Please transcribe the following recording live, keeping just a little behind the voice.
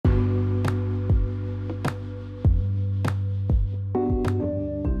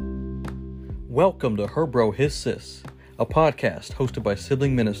Welcome to Her Bro, His Sis, a podcast hosted by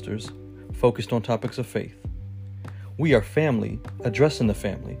sibling ministers focused on topics of faith. We are family addressing the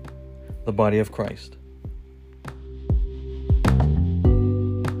family, the body of Christ.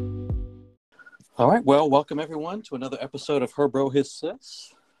 All right, well, welcome everyone to another episode of Her Bro, His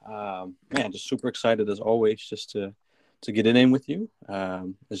Sis. Just super excited as always just to get it in with you.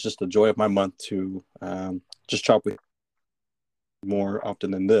 It's just the joy of my month to just chop with you more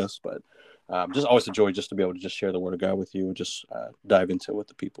often than this, but just always a joy just to be able to just share the word of God with you and just dive into it with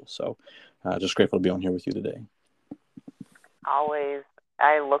the people. So just grateful to be on here with you today. Always.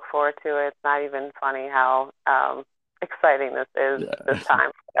 I look forward to it. It's not even funny how exciting this is this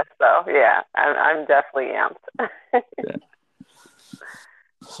time for us. So yeah, I'm definitely amped. Yeah.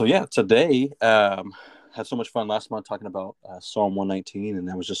 So yeah, today had so much fun last month talking about Psalm 119, and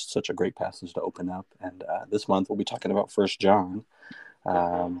that was just such a great passage to open up. And this month we'll be talking about 1 John.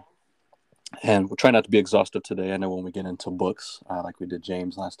 And we'll try not to be exhaustive today. I know when we get into books, like we did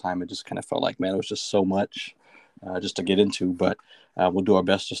James last time, it just kind of felt like, man, it was just so much just to get into. But we'll do our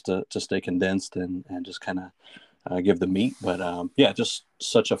best just to stay condensed and just kind of give the meat. But just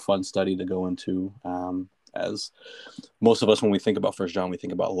such a fun study to go into. As most of us, when we think about 1 John, we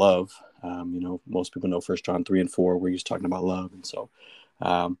think about love. Most people know 1 John 3 and 4, where he's talking about love. And so,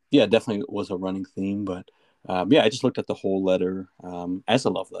 definitely was a running theme. But I just looked at the whole letter as a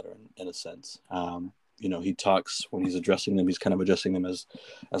love letter in a sense. He talks when he's addressing them, he's kind of addressing them as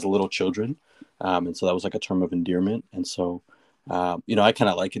little children. And so that was like a term of endearment. And so, I kind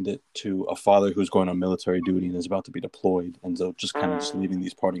of likened it to a father who's going on military duty and is about to be deployed. And so just kind of just leaving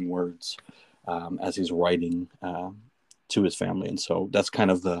these parting words as he's writing to his family. And so that's kind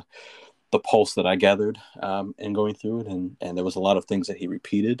of the pulse that I gathered in going through it. And there was a lot of things that he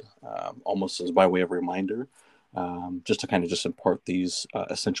repeated almost as by way of reminder, just to kind of just impart these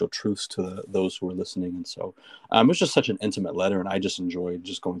essential truths to those who are listening. And so it was just such an intimate letter, and I just enjoyed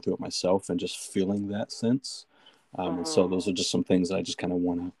just going through it myself and just feeling that sense. And so those are just some things that I just kind of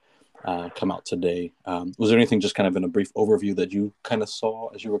want to come out today. Was there anything just kind of in a brief overview that you kind of saw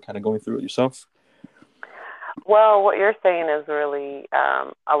as you were kind of going through it yourself? Well, what you're saying is really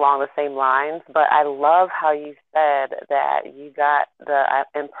along the same lines, but I love how you said that you got the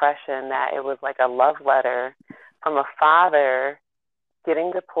impression that it was like a love letter from a father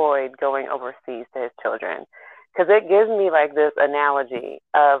getting deployed, going overseas to his children. Because it gives me like this analogy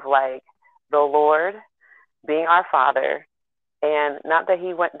of like the Lord being our father, and not that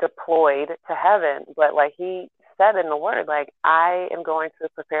he went deployed to heaven, but like he said in the word, like, I am going to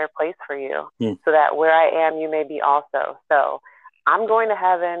prepare a place for you so that where I am, you may be also. So I'm going to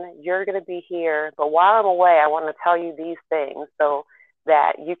heaven, you're going to be here. But while I'm away, I want to tell you these things so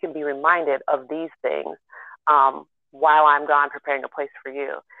that you can be reminded of these things while I'm gone preparing a place for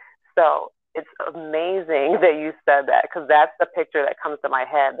you. So it's amazing that you said that, because that's the picture that comes to my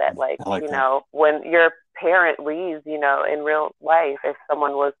head, that like when your parent leaves, in real life, if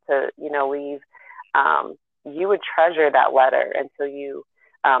someone was to, leave, you would treasure that letter until you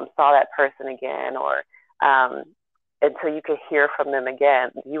saw that person again, or until you could hear from them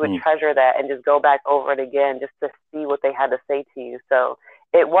again. You would treasure that and just go back over it again just to see what they had to say to you. So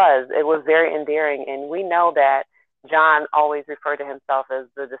it was very endearing. And we know that John always referred to himself as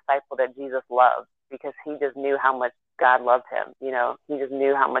the disciple that Jesus loved, because he just knew how much God loved him. He just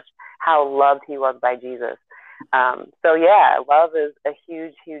knew how loved he was by Jesus. Love is a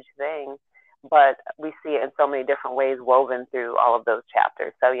huge, huge thing, but we see it in so many different ways woven through all of those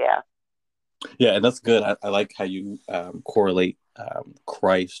chapters. So yeah. Yeah, and that's good. I like how you correlate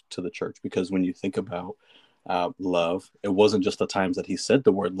Christ to the church, because when you think about love, it wasn't just the times that he said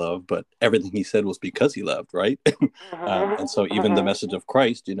the word love, but everything he said was because he loved, right? And so even the message of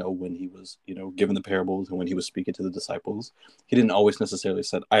Christ, when he was, given the parables and when he was speaking to the disciples, he didn't always necessarily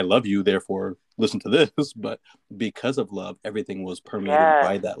said, I love you, therefore listen to this, but because of love, everything was permeated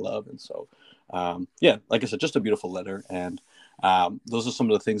by that love. And so, like I said, just a beautiful letter. And those are some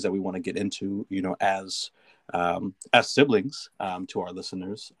of the things that we want to get into, as siblings to our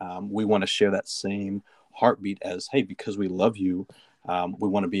listeners. We want to share that same heartbeat as, hey, because we love you, we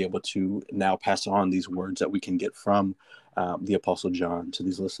want to be able to now pass on these words that we can get from the Apostle John to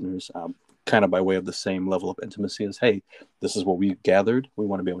these listeners, kind of by way of the same level of intimacy as, hey, this is what we gathered. We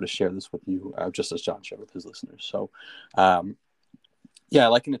want to be able to share this with you, just as John shared with his listeners. So, I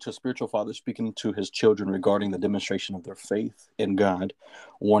liken it to a spiritual father speaking to his children regarding the demonstration of their faith in God,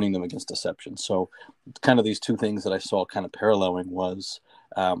 warning them against deception. So kind of these two things that I saw kind of paralleling was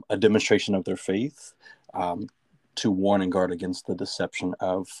a demonstration of their faith to warn and guard against the deception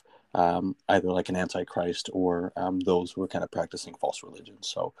of either like an antichrist or those who are kind of practicing false religion.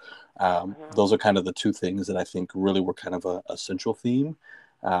 So Mhm. those are kind of the two things that I think really were kind of a central theme.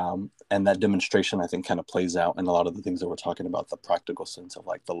 And that demonstration, I think, kind of plays out in a lot of the things that we're talking about, the practical sense of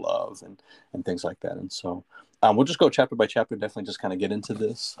like the love and things like that. And so we'll just go chapter by chapter, definitely just kind of get into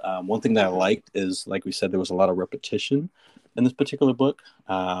this. One thing that I Mhm. liked is, like we said, there was a lot of repetition in this particular book.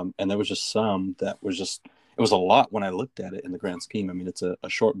 And there was just some that was just, it was a lot when I looked at it in the grand scheme. I mean, it's a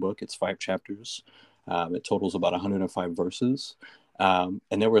short book, it's 5 chapters. It totals about 105 verses. And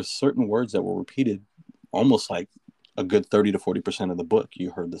there were certain words that were repeated almost like a good 30 to 40% of the book.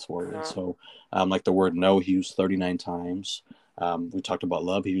 You heard this word. And Mhm. so, like the word no, he used 39 times. We talked about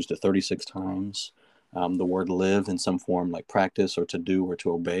love, he used it 36 times. The word live in some form, like practice or to do or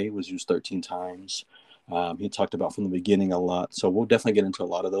to obey, was used 13 times. He talked about from the beginning a lot. So we'll definitely get into a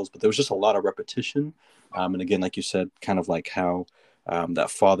lot of those, but there was just a lot of repetition. And again, like you said, kind of like how that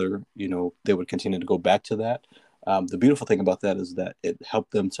father, they would continue to go back to that. The beautiful thing about that is that it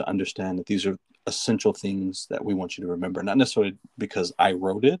helped them to understand that these are essential things that we want you to remember, not necessarily because I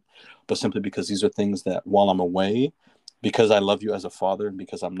wrote it, but simply because these are things that while I'm away, because I love you as a father, and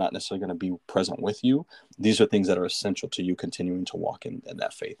because I'm not necessarily going to be present with you, these are things that are essential to you continuing to walk in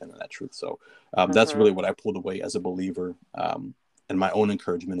that faith and in that truth. So that's really Mhm. what I pulled away as a believer. And my own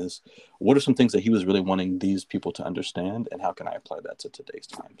encouragement is, what are some things that he was really wanting these people to understand, and how can I apply that to today's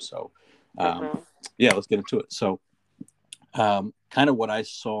time? So, um, Mhm. yeah, let's get into it. So, kind of what I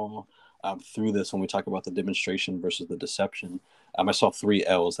saw through this when we talk about the demonstration versus the deception, I saw 3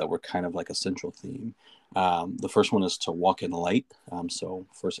 L's that were kind of like a central theme. The first one is to walk in light. So,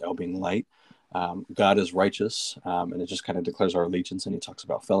 first L being light. God is righteous, and it just kind of declares our allegiance, and he talks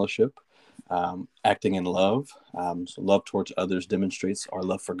about fellowship. Acting in love. So, love towards others demonstrates our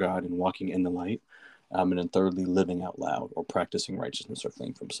love for God and walking in the light. And then thirdly, living out loud or practicing righteousness or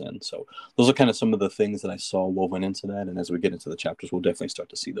fleeing from sin. So those are kind of some of the things that I saw woven into that. And as we get into the chapters, we'll definitely start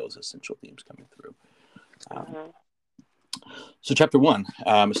to see those essential themes coming through. Um, Mhm. so chapter one,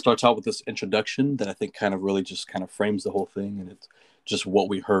 it starts out with this introduction that I think kind of really just kind of frames the whole thing, and it's just what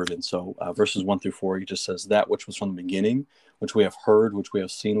we heard. And so verses 1 through 4, he just says, that which was from the beginning, which we have heard, which we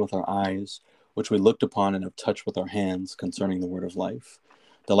have seen with our eyes, which we looked upon and have touched with our hands concerning the word of life.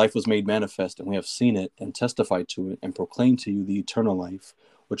 The life was made manifest, and we have seen it and testified to it and proclaimed to you the eternal life,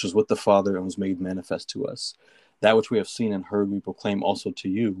 which was with the Father and was made manifest to us. That which we have seen and heard we proclaim also to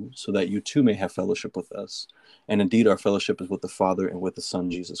you, so that you too may have fellowship with us. And indeed, our fellowship is with the Father and with the Son,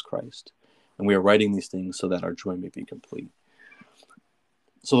 Jesus Christ. And we are writing these things so that our joy may be complete.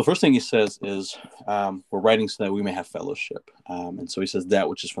 So the first thing he says is, we're writing so that we may have fellowship. And so he says that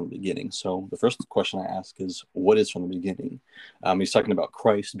which is from the beginning. So the first question I ask is, what is from the beginning? He's talking about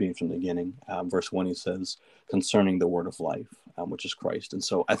Christ being from the beginning. Verse 1, he says, concerning the word of life, which is Christ. And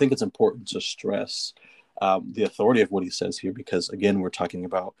so I think it's important to stress the authority of what he says here, because again, we're talking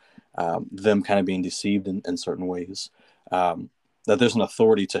about them kind of being deceived in certain ways. That there's an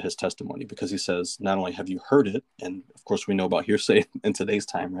authority to his testimony, because he says, not only have you heard it, and of course we know about hearsay in today's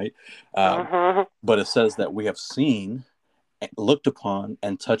time, right? Um, Mhm. but it says that we have seen, looked upon,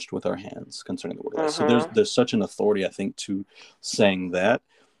 and touched with our hands concerning the word of life. So there's Mhm. there's such an authority, I think, to saying that,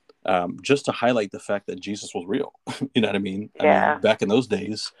 just to highlight the fact that Jesus was real. You know what I mean? I mean, Yeah. back in those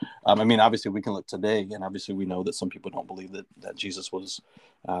days, I mean, obviously we can look today, and obviously we know that some people don't believe that Jesus was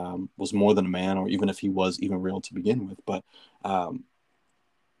more than a man, or even if he was even real to begin with. But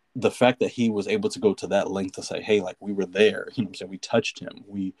the fact that he was able to go to that length to say, hey, like, we were there, you know what I'm saying? We touched him.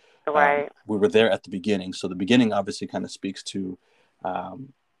 Right. We were there at the beginning. So the beginning obviously kind of speaks to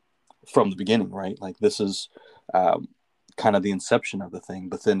um, from the beginning, right? Like this is um, kind of the inception of the thing,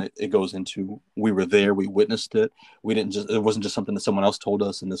 but then it goes into, we were there, we witnessed it. We didn't just, it wasn't just something that someone else told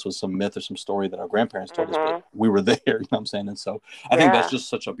us, and this was some myth or some story that our grandparents told us, but Mhm. we were there, you know what I'm saying? And so I think that's Yeah. just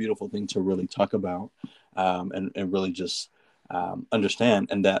such a beautiful thing to really talk about, and really just understand,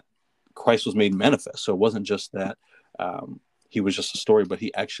 and that Christ was made manifest. So it wasn't just that um, he was just a story, but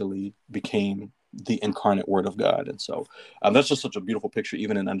he actually became the incarnate Word of God. And so that's just such a beautiful picture,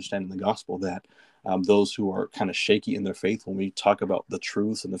 even in understanding the gospel, that those who are kind of shaky in their faith, when we talk about the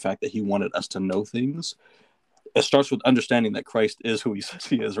truth and the fact that he wanted us to know things, it starts with understanding that Christ is who he says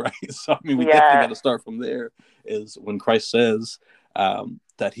he is, right? So, I mean, we definitely got Yes. to start from there, is when Christ says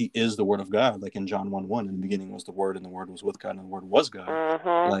that he is the Word of God, like in John 1:1, in the beginning was the Word, and the Word was with God, and the Word was God.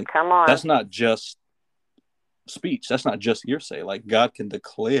 Mhm. Like, Come on. that's not just speech. That's not just hearsay. Like, God can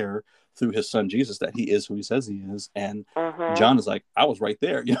declare through his son Jesus that he is who he says he is. And Mhm. John is like, I was right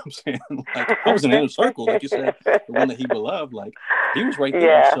there. You know what I'm saying? Like, I was in the inner circle. Like you said, the one that he beloved, like, he was right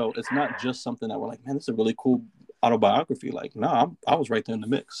there. Yeah. So it's not just something that we're like, man, this is a really cool. autobiography. Like, no, I was right there in the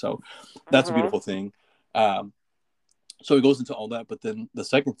mix. So that's a Mhm. beautiful thing. Um, so it goes into all that, but then the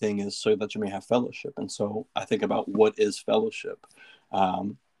second thing is so that you may have fellowship. And so I think about what is fellowship.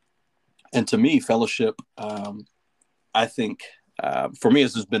 Um, and to me, fellowship, I think for me,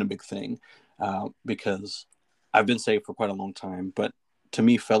 it's just been a big thing because I've been saved for quite a long time. But to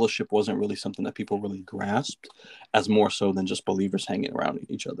me, fellowship wasn't really something that people really grasped as more so than just believers hanging around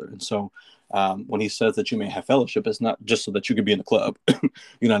each other. And so when he says that you may have fellowship, it's not just so that you could be in a club.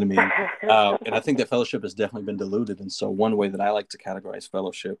 You know what I mean? And I think that fellowship has definitely been diluted. And so one way that I like to categorize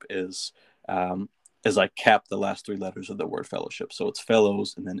fellowship um, is I cap the last three letters of the word fellowship. So it's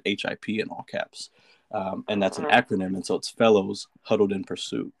fellows and then HIP in all caps. And that's an Mhm. acronym. And so it's fellows huddled in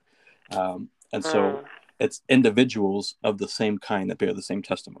pursuit. And so Mm. it's individuals of the same kind that bear the same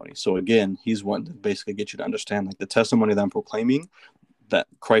testimony. So again, he's wanting to basically get you to understand like the testimony that I'm proclaiming, that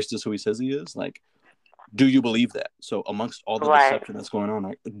Christ is who he says he is. Like, do you believe that? So amongst all the Right. deception that's going on,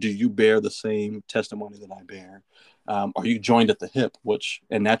 like, do you bear the same testimony that I bear? Are you joined at the hip, which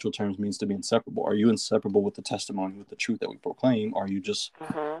in natural terms means to be inseparable? Are you inseparable with the testimony, with the truth that we proclaim? Or are you just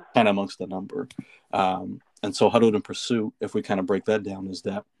Mhm. kind of amongst the number? And so huddled in pursuit, if we kind of break that down, is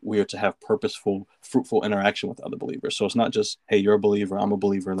that we are to have purposeful, fruitful interaction with other believers. So it's not just, hey, you're a believer, I'm a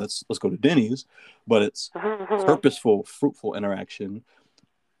believer, let's go to Denny's, but it's Mhm. purposeful, fruitful interaction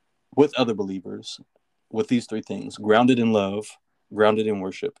with other believers with these three things: grounded in love, grounded in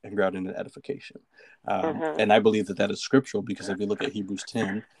worship, and grounded in edification. Mhm. And I believe that that is scriptural because if you look at Hebrews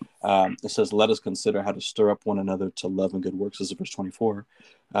 10, it says, let us consider how to stir up one another to love and good works. This is verse 24.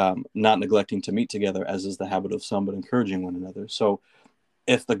 Not neglecting to meet together, as is the habit of some, but encouraging one another. So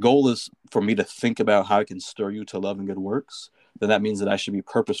if the goal is for me to think about how I can stir you to love and good works, then that means that I should be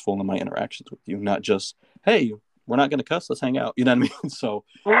purposeful in my interactions with you, not just, hey, we're not going to cuss, let's hang out. You know what I mean? So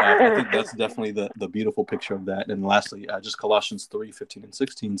I think that's definitely the beautiful picture of that. And lastly, just Colossians 3:15 and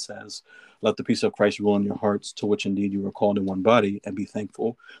 16 says, let the peace of Christ rule in your hearts, to which indeed you were called in one body, and be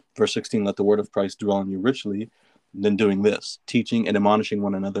thankful. Verse 16, let the word of Christ dwell in you richly, then doing this, teaching and admonishing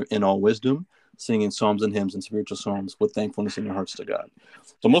one another in all wisdom, singing psalms and hymns and spiritual songs with thankfulness in your hearts to God.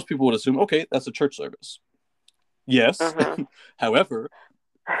 So most people would assume, okay, that's a church service. Yes. Mhm. However,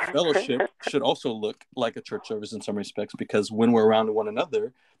 fellowship should also look like a church service in some respects, because when we're around one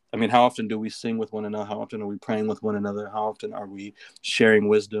another, I mean, how often do we sing with one another? How often are we praying with one another? How often are we sharing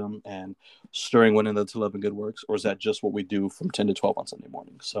wisdom and stirring one another to love and good works? Or is that just what we do from 10 to 12 on Sunday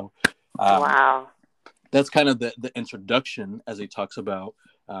morning? So um, Wow. that's kind of the introduction as he talks about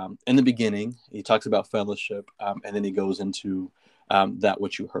in the beginning. He talks about fellowship, and then he goes into that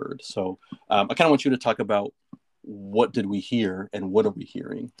what you heard. So I kind of want you to talk about what did we hear and what are we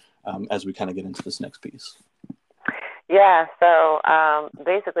hearing as we kind of get into this next piece. Yeah. So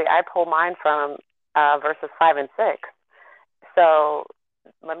basically, I pull mine from verses 5 and 6. So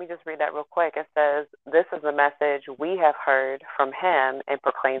let me just read that real quick. It says, "This is the message we have heard from him and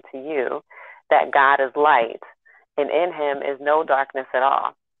proclaimed to you, that God is light, and in him is no darkness at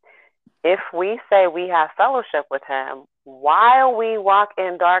all. If we say we have fellowship with him while we walk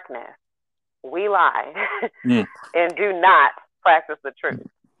in darkness, we lie Mm. and do not practice the truth."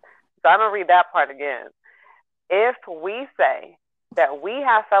 So I'm going to read that part again. If we say that we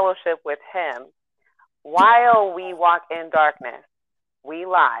have fellowship with him while we walk in darkness, we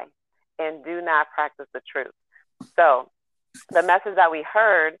lie and do not practice the truth. So the message that we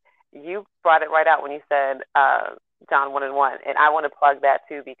heard, you brought it right out when you said John 1 and 1. And I want to plug that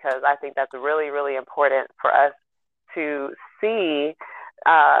too, because I think that's really, really important for us to see,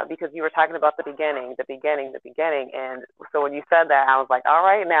 because you were talking about the beginning. And so when you said that, I was like, all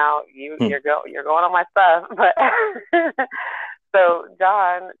right, now Mm. you're going on my stuff. But so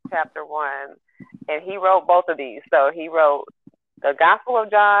John chapter 1, and he wrote both of these. So he wrote the Gospel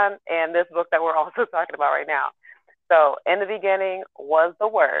of John and this book that we're also talking about right now. So in the beginning was the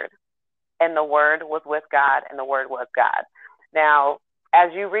Word, and the Word was with God, and the Word was God. Now,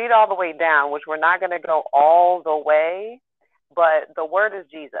 as you read all the way down, which we're not going to go all the way, but the Word is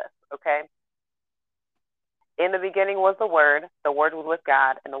Jesus, okay? In the beginning was the Word was with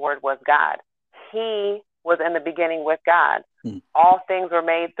God, and the Word was God. He was in the beginning with God. Mm. All things were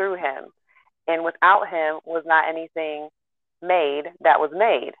made through him, and without him was not anything made that was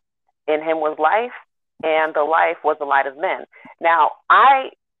made. In him was life, and the life was the light of men. Now, I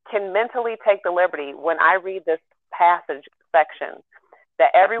can mentally take the liberty when I read this passage section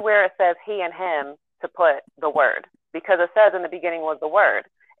that everywhere it says he and him to put the Word, because it says in the beginning was the Word,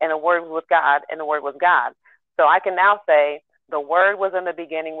 and the Word was with God, and the Word was God. So I can now say the Word was in the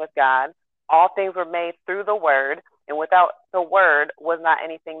beginning with God. All things were made through the Word, And without the Word was not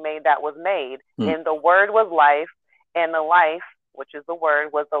anything made that was made. Mm. And the Word was life, and the life, which is the Word,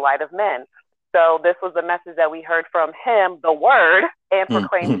 was the light of men. So this was the message that we heard from him, the Word, and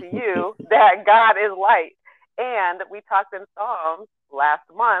proclaimed to you that God is light. And we talked in Psalms last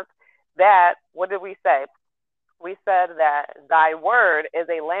month that, what did we say? We said that thy word is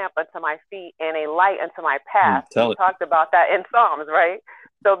a lamp unto my feet and a light unto my path. We talked about that in Psalms, right?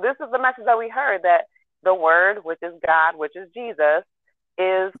 So this is the message that we heard, that the Word, which is God, which is Jesus,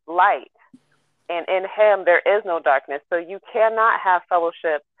 is light. And in him there is no darkness. So you cannot have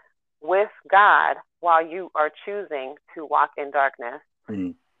fellowship with God while you are choosing to walk in darkness.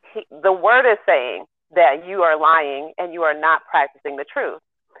 Mm. The Word is saying that you are lying and you are not practicing the truth.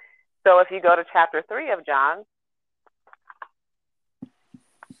 So if you go to chapter 3 of John,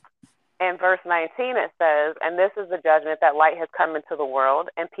 in verse 19, it says, and this is the judgment, that light has come into the world,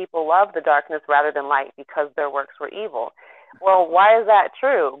 and people love the darkness rather than light because their works were evil. Well, why is that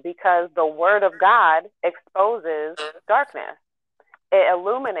true? Because the Word of God exposes darkness. It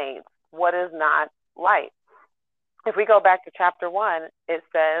illuminates what is not light. If we go back to chapter 1, it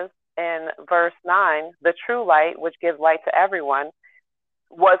says in verse 9, the true light, which gives light to everyone,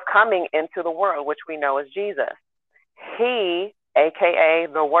 was coming into the world, which we know as Jesus. He, aka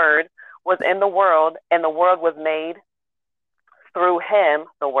the Word, was in the world, and the world was made through him,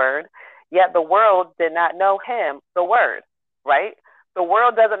 the Word, yet the world did not know him, the Word, right? The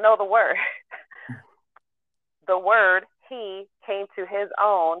world doesn't know the Word. The Word, he came to his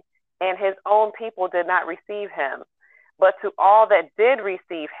own, and his own people did not receive him. But to all that did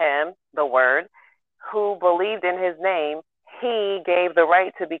receive him, the Word, who believed in his name, he gave the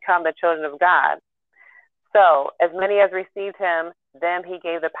right to become the children of God. So, as many as received him, them he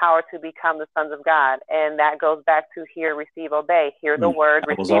gave the power to become the sons of God. And that goes back to hear, receive, obey. Hear the Word,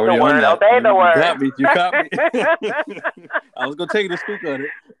 receive the Word, obey the Word. You caught me. I was going to tell you to speak on it.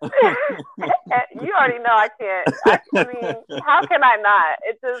 You already know I can't. I mean, how can I not?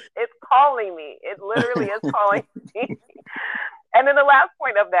 It's calling me. It literally is calling me. And then the last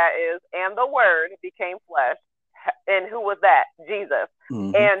point of that is, and the Word became flesh. And who was that? Jesus.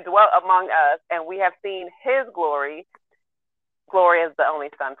 Mm-hmm. And dwelt among us, and we have seen his glory. Glory as the only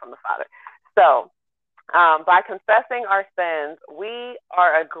Son from the Father. So, by confessing our sins, we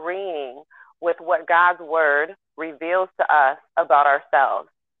are agreeing with what God's Word reveals to us about ourselves.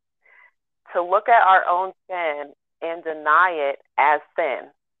 To look at our own sin and deny it as sin,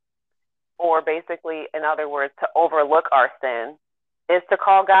 or basically, in other words, to overlook our sin, is to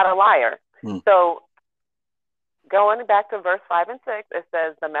call God a liar. So, going back to verse 5 and 6, it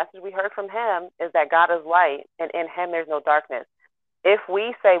says, the message we heard from him is that God is light, and in him there's no darkness. If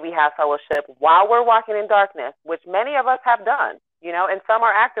we say we have fellowship while we're walking in darkness, which many of us have done, and some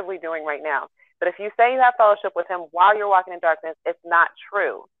are actively doing right now, but if you say you have fellowship with him while you're walking in darkness, it's not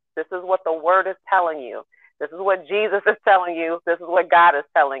true. This is what the Word is telling you. This is what Jesus is telling you. This is what God is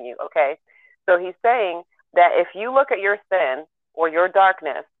telling you, okay? So he's saying that if you look at your sin or your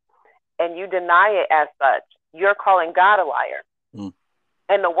darkness and you deny it as such, you're calling God a liar. Mm.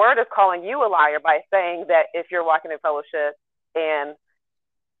 And the Word is calling you a liar by saying that if you're walking in fellowship and,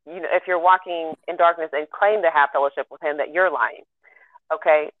 if you're walking in darkness and claim to have fellowship with him, that you're lying.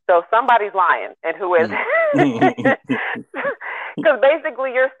 Okay, so somebody's lying, and who is it? Because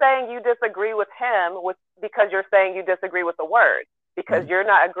basically you're saying you disagree with him because you're saying you disagree with the Word, because you're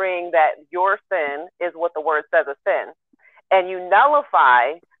not agreeing that your sin is what the Word says is sin. And you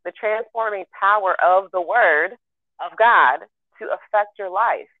nullify the transforming power of the Word of God to affect your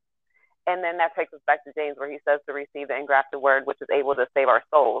life. And then that takes us back to James, where he says to receive the engrafted Word, which is able to save our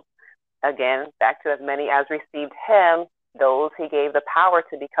souls. Again, back to as many as received him, those he gave the power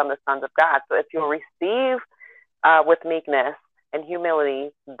to become the sons of God. So if you'll receive with meekness and humility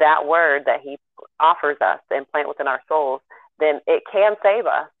that Word that he offers us to implant within our souls, then it can save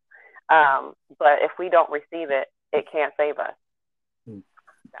us. But if we don't receive it, it can't save us.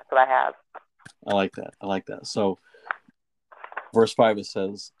 That's what I have. I like that. So verse 5, it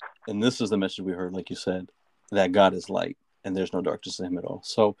says, and this is the message we heard, like you said, that God is light and there's no darkness in him at all.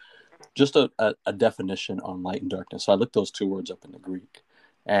 So just a definition on light and darkness. So I looked those two words up in the Greek,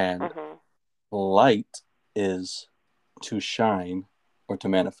 and light is to shine or to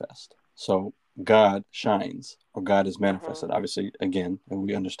manifest. So God shines, or God is manifested. Obviously, again, and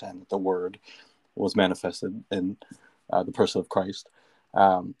we understand that the Word was manifested in the person of Christ.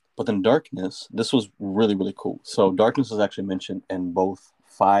 But then darkness, this was really, really cool. So darkness is actually mentioned in both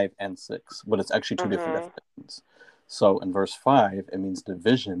 5 and 6, but it's actually two different definitions. So in verse 5, it means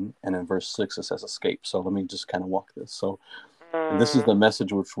division, and in verse 6, it says escape. So let me just kind of walk this. So And this is Mm. the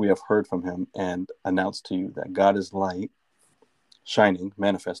message which we have heard from him and announced to you, that God is light, shining,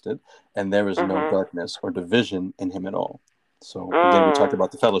 manifested, and there is no Mhm. darkness or division in him at all. So again, we talked Mm.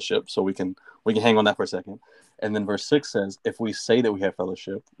 about the fellowship, so we can hang on that for a second. And then verse 6 says, if we say that we have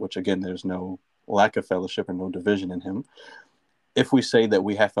fellowship, which again, there's no lack of fellowship and no division in him. If we say that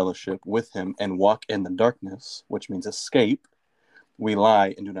we have fellowship with him and walk in the darkness, which means escape, we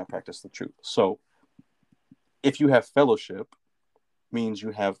lie and do not practice the truth. So if you have fellowship, means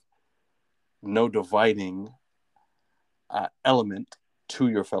you have no dividing element to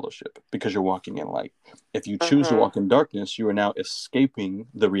your fellowship because you're walking in light. If you choose to Mhm. walk in darkness, you are now escaping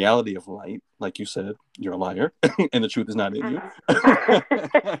the reality of light. Like you said, you're a liar and the truth is not in you.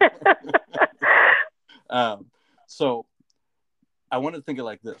 Mhm. um, so I want to think of it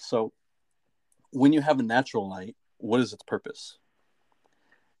like this. So when you have a natural light, what is its purpose?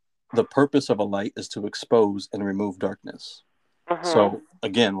 The purpose of a light is to expose and remove darkness. Mhm. So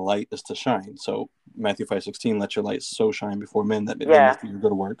again, light is to shine. So Matthew 5:16, let your light so shine before men that they may Yeah. see your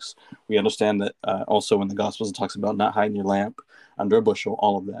good works. We understand that also in the Gospels it talks about not hiding your lamp under a bushel,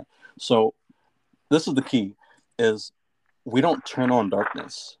 all of that. So this is the key: is we don't turn on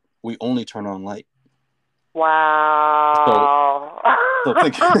darkness. We only turn on light. So Wow. so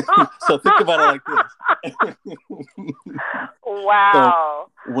think so think about it like this. So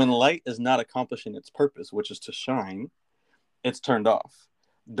Wow. when light is not accomplishing its purpose, which is to shine, it's turned off.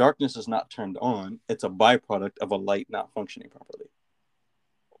 Darkness is not turned on. It's a byproduct of a light not functioning properly.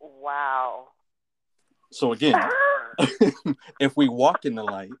 Wow. So again, if we walk in the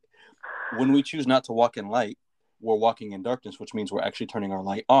light, when we choose not to walk in light, we're walking in darkness, which means we're actually turning our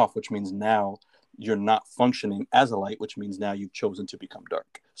light off, which means now you're not functioning as a light, which means now you've chosen to become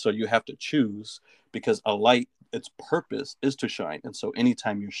dark. So you have to choose, because a light, its purpose is to shine. And so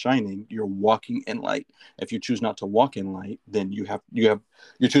anytime you're shining, you're walking in light. If you choose not to walk in light, then you're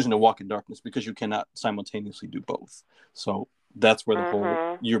choosing to walk in darkness, because you cannot simultaneously do both. So that's where the whole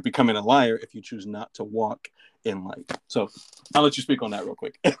Mhm. you're becoming a liar if you choose not to walk in light. So I'll let you speak on that real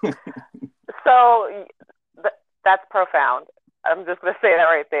quick. So that's profound. I'm just going to say that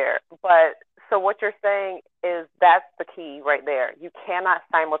right there. But so what you're saying is that's the key right there. You cannot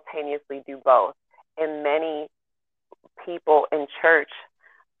simultaneously do both. And many people in church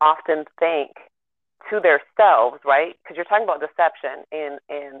often think to themselves, right? Because you're talking about deception.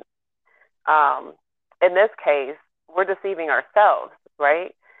 Um, in this case, we're deceiving ourselves,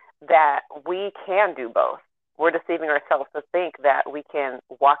 right? That we can do both. We're deceiving ourselves to think that we can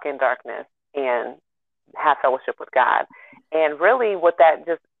walk in darkness and have fellowship with God. And really, what that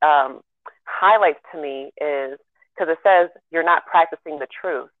just highlights to me is because it says you're not practicing the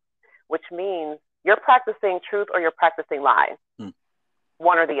truth, which means you're practicing truth or you're practicing lies,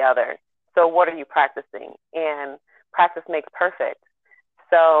 one or the other. So, what are you practicing? And practice makes perfect.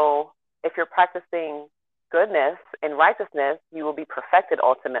 So, if you're practicing goodness and righteousness, you will be perfected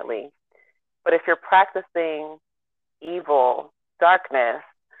ultimately. But if you're practicing evil, darkness,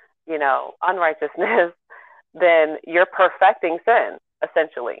 unrighteousness, then you're perfecting sin,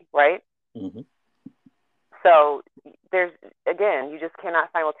 essentially, right? Mm-hmm. So there's, again, you just cannot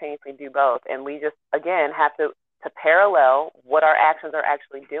simultaneously do both. And we just, again, have to parallel what our actions are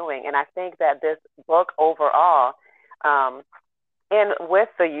actually doing. And I think that this book overall, um, and with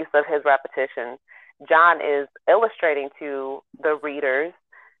the use of his repetition, John is illustrating to the readers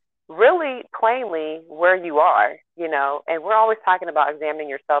really plainly where you are, and we're always talking about examining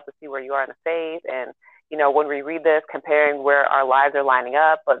yourself to see where you are in the faith. And, when we read this, comparing where our lives are lining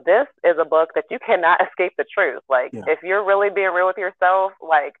up. But this is a book that you cannot escape the truth. Like, Yeah. if you're really being real with yourself,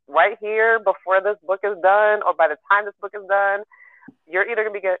 like right here before this book is done, or by the time this book is done, you're either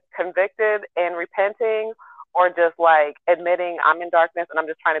going to be convicted and repenting, or just like admitting I'm in darkness and I'm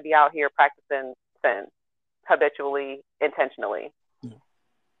just trying to be out here practicing sin habitually, intentionally.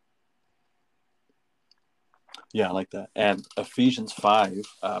 Yeah, I like that. And Ephesians 5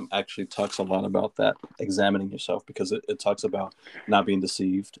 actually talks a lot about that, examining yourself, because it talks about not being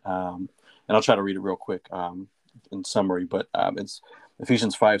deceived. And I'll try to read it real quick in summary, but it's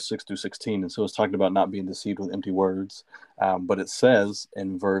Ephesians 5:6-16. And so it's talking about not being deceived with empty words. But it says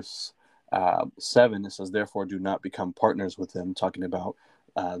in verse 7, it says, therefore, do not become partners with them, talking about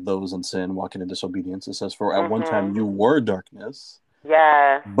those in sin, walking in disobedience. It says, for at one time you were darkness,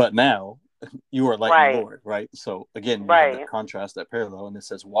 Yes. but now you are light in the Right. Lord, right? So again, you have that Right. contrast, that parallel, and it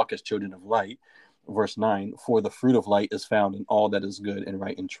says, walk as children of light. Verse 9, for the fruit of light is found in all that is good and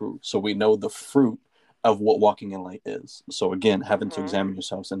right and true. So we know the fruit of what walking in light is. So again, having to examine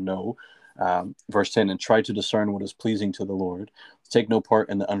yourselves and know. Verse 10, and try to discern what is pleasing to the Lord. Take no part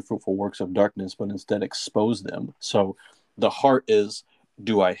in the unfruitful works of darkness, but instead expose them. So the heart is,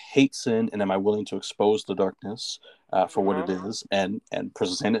 do I hate sin, and am I willing to expose the darkness for what it is, and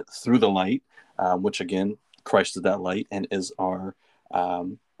present it through the light, which again, Christ is that light and is our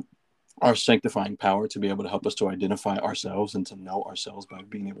sanctifying power to be able to help us to identify ourselves and to know ourselves by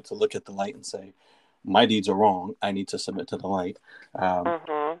being able to look at the light and say, my deeds are wrong. I need to submit to the light.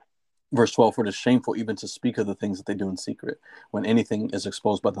 Verse 12, for it is shameful even to speak of the things that they do in secret. When anything is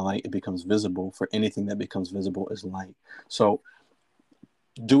exposed by the light, it becomes visible. For anything that becomes visible is light. So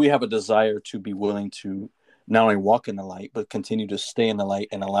do we have a desire to be willing to not only walk in the light, but continue to stay in the light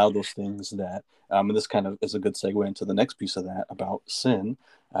and allow those things that, and this kind of is a good segue into the next piece of that about sin,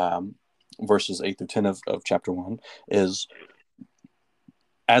 verses 8 through 10 of chapter 1, is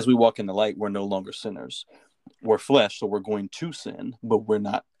as we walk in the light, we're no longer sinners. We're flesh, so we're going to sin, but we're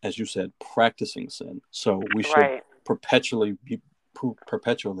not, as you said, practicing sin. So we should perpetually,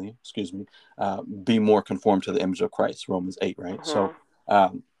 be more conformed to the image of Christ, Romans 8, right? So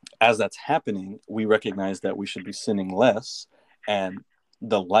as that's happening, we recognize that we should be sinning less, and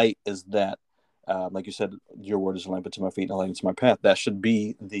the light is that, like you said, your word is a lamp unto my feet and a light unto my path. That should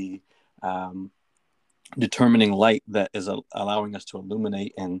be the determining light that is allowing us to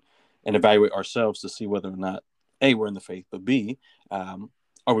illuminate and evaluate ourselves to see whether or not, A, we're in the faith, but B,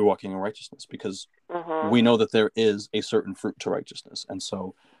 are we walking in righteousness? Because we know that there is a certain fruit to righteousness. And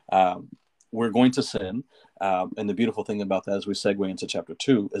so we're going to sin. And the beautiful thing about that, as we segue into chapter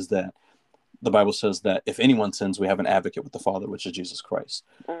 2, is that the Bible says that if anyone sins, we have an advocate with the Father, which is Jesus Christ.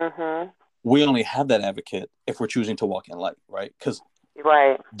 We only have that advocate if we're choosing to walk in light, right? Because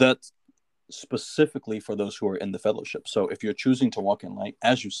that's specifically for those who are in the fellowship. So if you're choosing to walk in light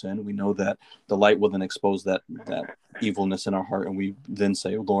as you sin, we know that the light will then expose that evilness in our heart, and we then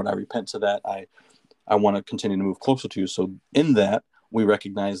say, oh, Lord, I repent to that. I want to continue to move closer to you. So in that, we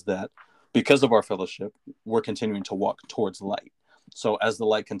recognize that because of our fellowship, we're continuing to walk towards light. So as the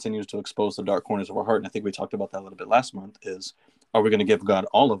light continues to expose the dark corners of our heart, and I think we talked about that a little bit last month, is, are we going to give God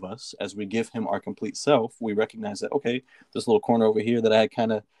all of us? As we give him our complete self, we recognize that, okay, this little corner over here that I had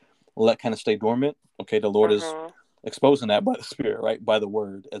kind of stay dormant. Okay, the Lord is exposing that by the Spirit, right? By the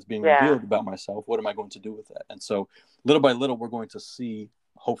word as being revealed about myself. What am I going to do with that? And so little by little, we're going to see,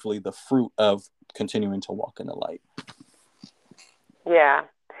 hopefully, the fruit of continuing to walk in the light. Yeah.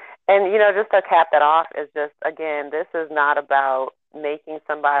 And, just to cap that off is just, again, this is not about making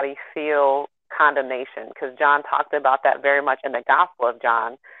somebody feel condemnation, because John talked about that very much in the Gospel of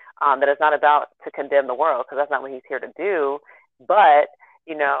John, that it's not about to condemn the world, because that's not what he's here to do. But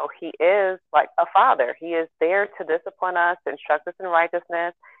he is like a father. He is there to discipline us, instruct us in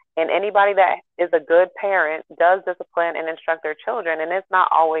righteousness. And anybody that is a good parent does discipline and instruct their children. And it's not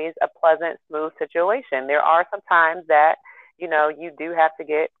always a pleasant, smooth situation. There are some times that, you do have to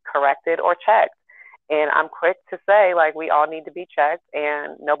get corrected or checked. And I'm quick to say, like, we all need to be checked,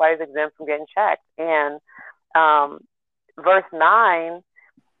 and nobody's exempt from getting checked. And verse 9,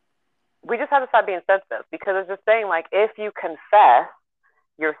 we just have to stop being sensitive, because it's just saying, like, if you confess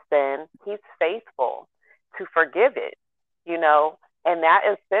your sin, he's faithful to forgive it, and that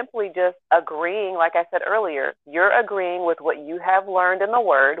is simply just agreeing. Like I said earlier, you're agreeing with what you have learned in the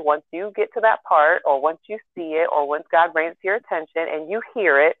word. Once you get to that part, or once you see it, or once God brings it to your attention and you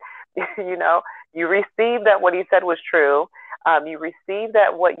hear it, you receive that what he said was true. You receive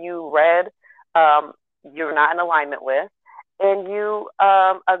that what you read, you're not in alignment with, and you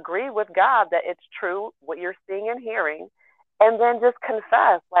agree with God that it's true what you're seeing and hearing. And then just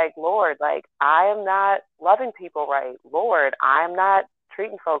confess, like, Lord, like, I am not loving people right. Lord, I'm not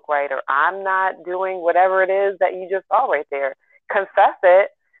treating folk right, or I'm not doing whatever it is that you just saw right there. Confess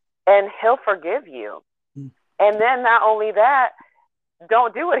it, and he'll forgive you. And then not only that,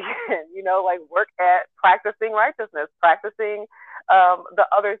 don't do it again. Like, work at practicing righteousness, practicing the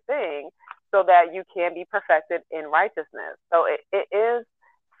other thing, so that you can be perfected in righteousness. So it is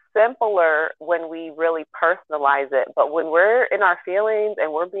simpler when we really personalize it. But when we're in our feelings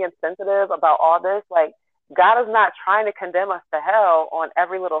and we're being sensitive about all this, like, God is not trying to condemn us to hell on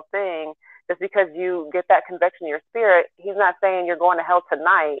every little thing just because you get that conviction in your spirit. He's not saying you're going to hell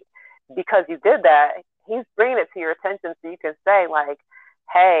tonight because you did that. He's bringing it to your attention so you can say, like,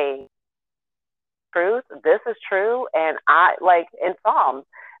 hey, truth, this is true. And I, like in Psalms,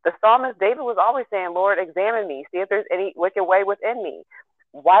 the psalmist David was always saying, Lord, examine me, see if there's any wicked way within me.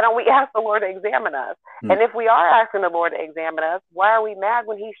 Why don't we ask the Lord to examine us? And if we are asking the Lord to examine us, why are we mad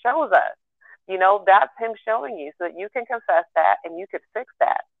when he shows us? That's him showing you so that you can confess that and you could fix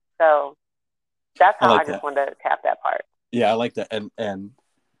that. So that's how I just wanted to cap that part. Yeah, I like that. And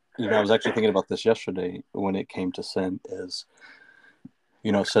I was actually thinking about this yesterday when it came to sin, is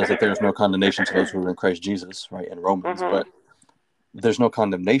it says that there is no condemnation to those who are in Christ Jesus, right, in Romans. Mhm. But there's no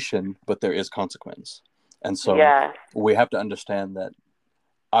condemnation, but there is consequence. And so Yes. we have to understand that,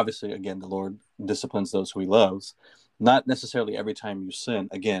 obviously, again, the Lord disciplines those who he loves. Not necessarily every time you sin.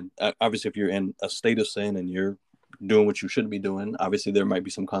 Again, obviously, if you're in a state of sin and you're doing what you shouldn't be doing, obviously there might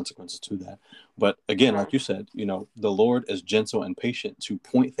be some consequences to that. But again, like Mhm. you said, the Lord is gentle and patient to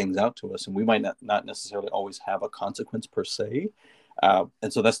point things out to us, and we might not necessarily always have a consequence per se.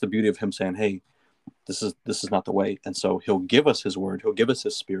 And so that's the beauty of him saying, hey, this is not the way. And so he'll give us his word, he'll give us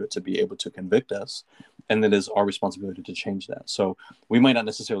his spirit to be able to convict us, and it is our responsibility to change that. So we might not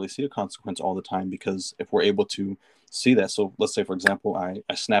necessarily see a consequence all the time, because if we're able to see that, so let's say, for example, I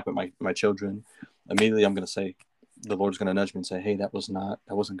snap at my children, immediately I'm going to say, the Lord's going to nudge me and say, hey, that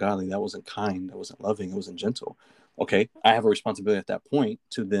wasn't godly, that wasn't kind, that wasn't loving, it wasn't gentle. Okay, I have a responsibility at that point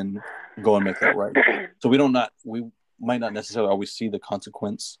to then go and make that right. So we might not necessarily always see the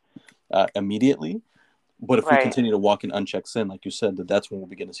consequence immediately, but if we Right. continue to walk in unchecked sin, like you said, that's when we'll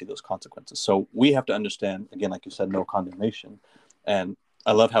begin to see those consequences. So we have to understand, again, like you said, no condemnation. And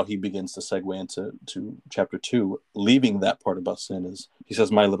I love how he begins to segue into chapter 2, leaving that part about sin. Is he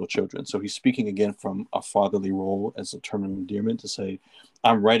says, my little children. So he's speaking again from a fatherly role as a term of endearment to say,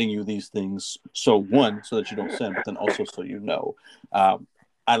 I'm writing you these things. So one, so that you don't sin, but then also so you know.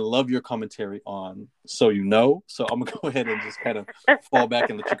 I love your commentary on so you know. So I'm going to go ahead and just kind of fall back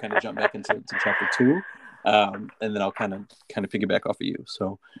and let you kind of jump back into chapter 2. And then I'll kind of piggyback off of you.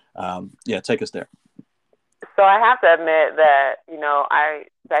 So, yeah, take us there. So I have to admit that, I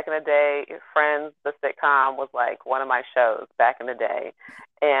back in the day, Friends, the sitcom, was like one of my shows back in the day.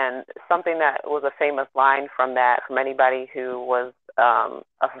 And something that was a famous line from that, from anybody who was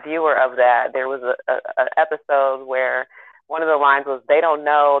a viewer of that, there was a episode where one of the lines was, "They don't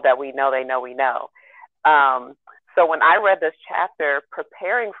know that we know they know we know." So when I read this chapter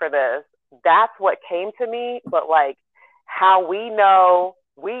preparing for this, that's what came to me. But like, how we know,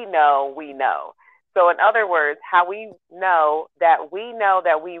 we know, we know. So in other words, how we know that we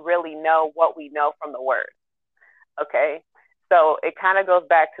really know what we know from the word. Okay. So it kind of goes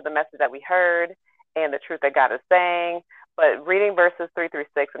back to the message that we heard and the truth that God is saying. But reading verses 3 through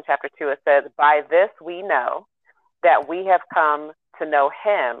 6 in chapter 2, it says, "By this we know that we have come to know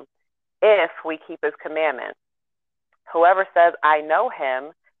him if we keep his commandments. Whoever says, I know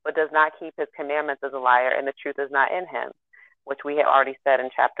him, but does not keep his commandments is a liar, and the truth is not in him," which we have already said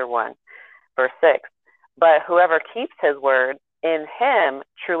in chapter 1, verse 6. "But whoever keeps his word, in him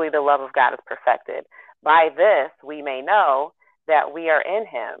truly the love of God is perfected. By this we may know that we are in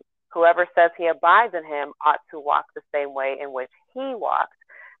him. Whoever says he abides in him ought to walk the same way in which he walked."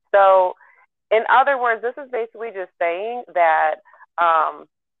 So, in other words, this is basically just saying that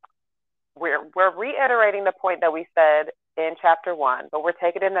we're reiterating the point that we said in chapter 1, but we're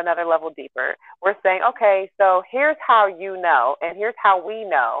taking it another level deeper. We're saying, okay, so here's how you know, and here's how we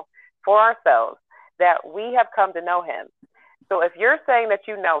know for ourselves that we have come to know him. So if you're saying that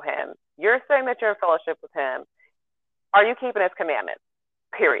you know him, you're saying that you're in fellowship with him, are you keeping his commandments?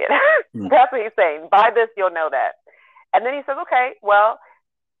 Period. That's what he's saying. By this, you'll know that. And then he says, okay, well,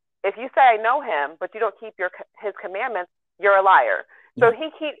 if you say I know him, but you don't keep his commandments, you're a liar. So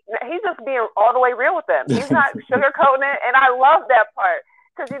he's just being all the way real with them. He's not sugarcoating it, and I love that part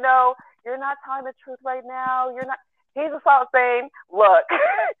because you're not telling the truth right now. You're not. He's just out saying, look,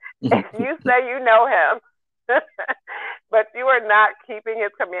 if you say you know him, but you are not keeping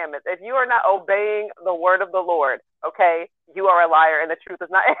his commandments, if you are not obeying the word of the Lord, okay, you are a liar, and the truth is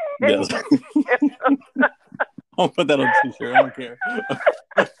not. Yes. I'll put that on a t-shirt. I don't care.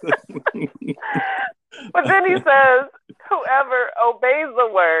 But then he says, whoever obeys the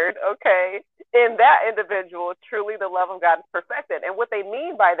word, okay, in that individual, truly the love of God is perfected. And what they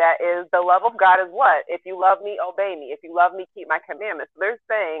mean by that is the love of God is what? If you love me, obey me. If you love me, keep my commandments. So they're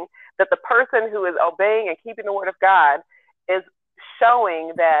saying that the person who is obeying and keeping the word of God is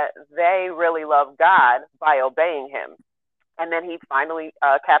showing that they really love God by obeying him. And then he finally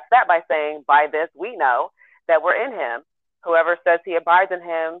caps that by saying, by this we know that we're in him. Whoever says he abides in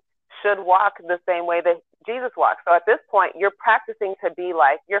him should walk the same way that Jesus walks. So at this point, you're practicing to be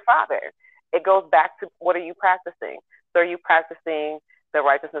like your Father. It goes back to, what are you practicing? So are you practicing the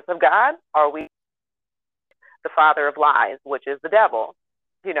righteousness of God? Or are we the father of lies, which is the devil?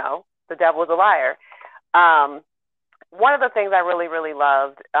 The devil is a liar. One of the things I really, really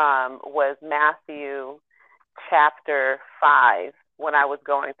loved was Matthew chapter 5 when I was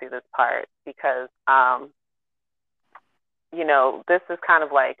going through this part, because this is kind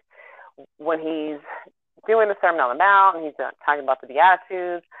of like when he's doing the Sermon on the Mount and he's talking about the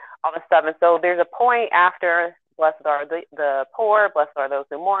Beatitudes, all this stuff. And so there's a point after blessed are the poor, blessed are those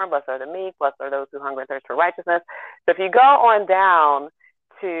who mourn, blessed are the meek, blessed are those who hunger and thirst for righteousness. So if you go on down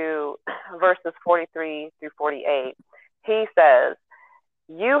to verses 43 through 48, he says,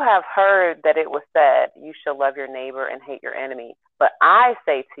 you have heard that it was said, you shall love your neighbor and hate your enemy. But I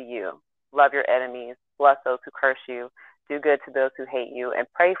say to you, love your enemies, bless those who curse you, do good to those who hate you, and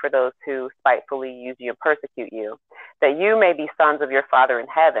pray for those who spitefully use you and persecute you, that you may be sons of your Father in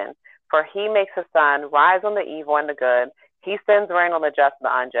heaven. For he makes his sun rise on the evil and the good. He sends rain on the just and the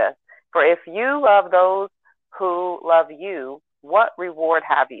unjust. For if you love those who love you, what reward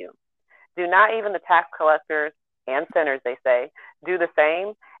have you? Do not even the tax collectors and sinners, they say, do the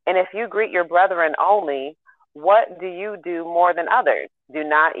same? And if you greet your brethren only, what do you do more than others? Do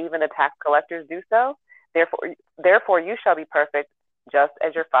not even the tax collectors do so? Therefore you shall be perfect, just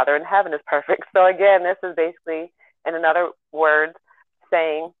as your Father in heaven is perfect. So again, this is basically, in another word,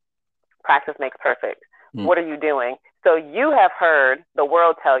 saying practice makes perfect. What are you doing? So you have heard the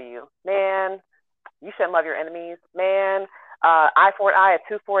world tell you, man, you shouldn't love your enemies. Man, eye for an eye, a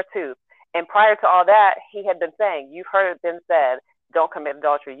tooth for a tooth. And prior to all that, he had been saying, you've heard it been said, don't commit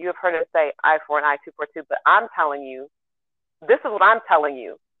adultery. You have heard it say, eye for an eye, tooth for a tooth. But I'm telling you, this is what I'm telling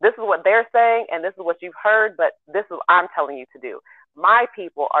you. This is what they're saying, and this is what you've heard, but this is what I'm telling you to do. My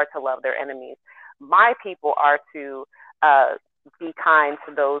people are to love their enemies. My people are to be kind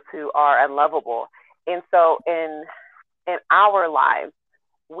to those who are unlovable. And so in our lives,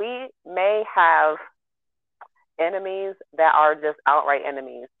 we may have enemies that are just outright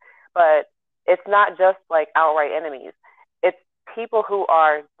enemies, but it's not just like outright enemies. It's people who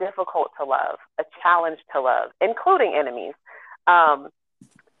are difficult to love, a challenge to love, including enemies.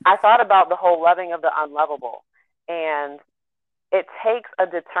 I thought about the whole loving of the unlovable, and it takes a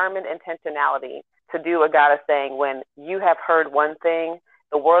determined intentionality to do what God is saying. When you have heard one thing,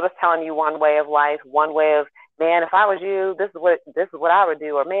 the world is telling you one way of life, one way of, man, if I was you, this is what I would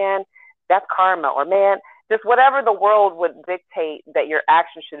do, or man, that's karma, or man, just whatever the world would dictate that your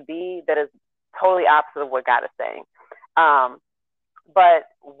action should be, that is totally opposite of what God is saying. But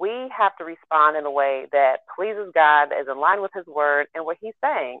we have to respond in a way that pleases God, that is in line with his word and what he's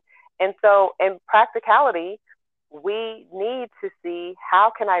saying. And so in practicality, we need to see,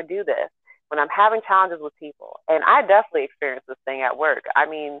 how can I do this when I'm having challenges with people? And I definitely experience this thing at work. I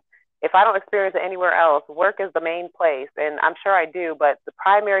mean, if I don't experience it anywhere else, work is the main place, and I'm sure I do, but the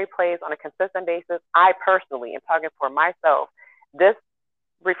primary place on a consistent basis, I personally am talking for myself. This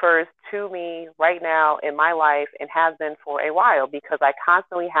refers to me right now in my life and has been for a while, because I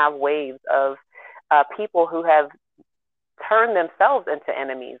constantly have waves of people who have turned themselves into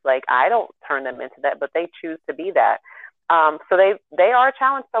enemies. Like, I don't turn them into that, but they choose to be that. So they are a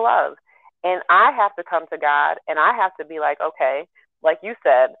challenge to love. And I have to come to God, and I have to be like, okay, like you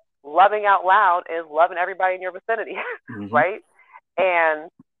said, loving out loud is loving everybody in your vicinity, right? And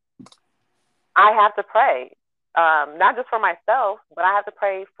I have to pray, not just for myself, but I have to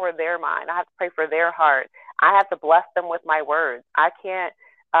pray for their mind. I have to pray for their heart. I have to bless them with my words. I can't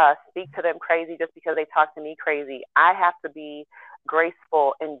speak to them crazy just because they talk to me crazy. I have to be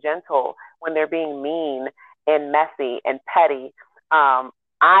graceful and gentle when they're being mean and messy and petty.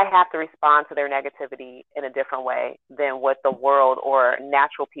 I have to respond to their negativity in a different way than what the world or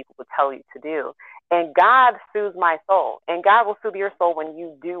natural people would tell you to do. And God soothes my soul, and God will soothe your soul when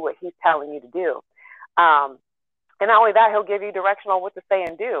you do what he's telling you to do. And not only that, he'll give you direction on what to say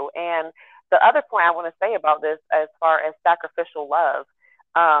and do. And the other point I want to say about this, as far as sacrificial love,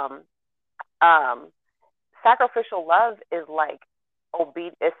 sacrificial love is like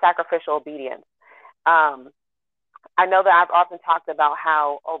sacrificial obedience. I know that I've often talked about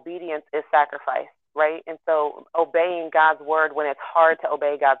how obedience is sacrifice, right? And so obeying God's word when it's hard to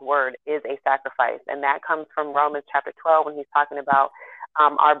obey God's word is a sacrifice. And that comes from Romans chapter 12, when he's talking about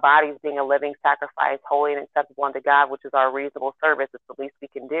our bodies being a living sacrifice, holy and acceptable unto God, which is our reasonable service. It's the least we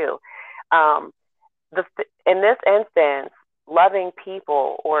can do. In this instance, loving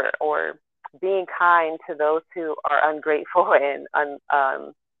people or being kind to those who are ungrateful and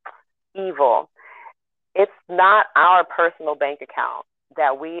evil, it's not our personal bank account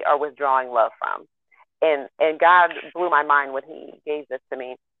that we are withdrawing love from. And God blew my mind when he gave this to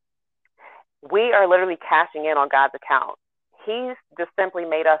me. We are literally cashing in on God's account. He's just simply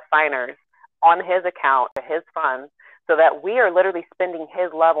made us signers on his account, his funds, so that we are literally spending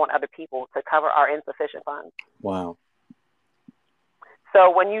his love on other people to cover our insufficient funds. Wow.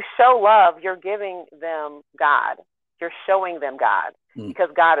 So when you show love, you're giving them God. You're showing them God, because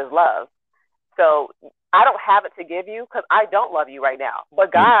God is love. So I don't have it to give you because I don't love you right now.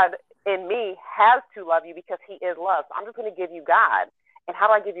 But God in me has to love you because he is love. So I'm just going to give you God. And how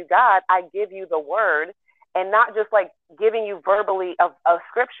do I give you God? I give you the word, and not just like giving you verbally of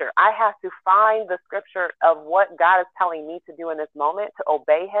scripture. I have to find the scripture of what God is telling me to do in this moment to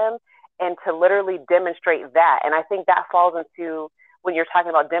obey him and to literally demonstrate that. And I think that falls into when you're talking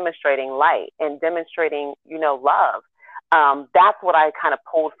about demonstrating light and demonstrating, love. That's what I kind of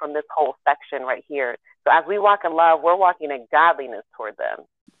pulled from this whole section right here. So as we walk in love, we're walking in godliness toward them.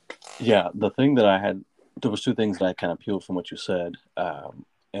 Yeah, there was two things that I kind of peeled from what you said.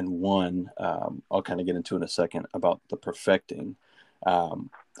 And one, I'll kind of get into in a second about the perfecting. But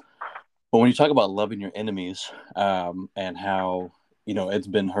when you talk about loving your enemies, and how, it's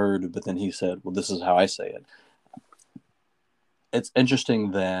been heard, but then he said, well, this is how I say it. It's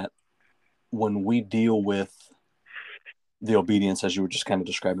interesting that when we deal with the obedience, as you were just kind of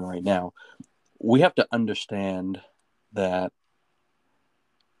describing right now, we have to understand that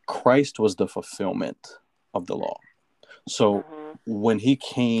Christ was the fulfillment of the law. So when he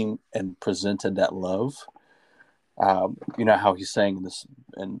came and presented that love, how he's saying in this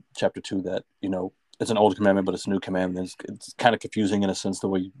in chapter 2 that, it's an old commandment, but it's a new commandment. It's kind of confusing in a sense the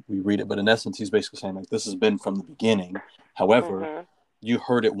way we read it. But in essence, he's basically saying like, this has been from the beginning. However, you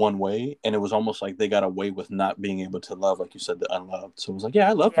heard it one way, and it was almost like they got away with not being able to love, like you said, the unloved. So it was like, yeah,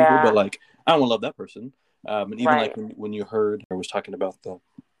 I love people, but like, I don't want to love that person. And even like when you heard, I was talking about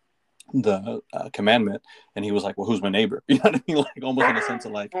the commandment, and he was like, well, who's my neighbor? You know what I mean? Like almost in a sense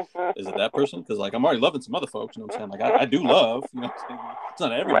of like, is it that person? Because like I'm already loving some other folks, you know what I'm saying? Like I do love, you know what I'm saying? It's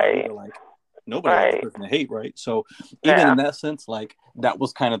not everybody, but like nobody loves the person to hate, right? So even in that sense, like that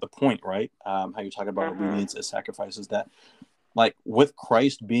was kind of the point, right? How you talk about obedience as sacrifices, that like with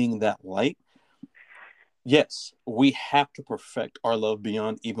Christ being that light, yes, we have to perfect our love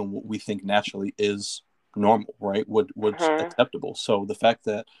beyond even what we think naturally is normal, right? What's acceptable. So the fact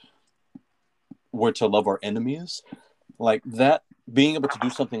that we're to love our enemies, like that, being able to do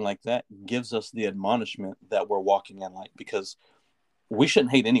something like that gives us the admonishment that we're walking in light, because we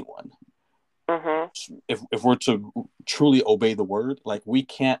shouldn't hate anyone. If we're to truly obey the word, like we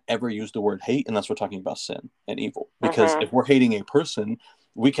can't ever use the word hate unless we're talking about sin and evil, because if we're hating a person,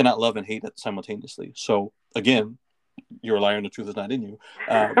 we cannot love and hate it simultaneously. So again, you're a liar and the truth is not in you.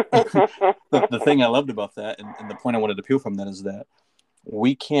 The thing I loved about that, and the point I wanted to peel from that, is that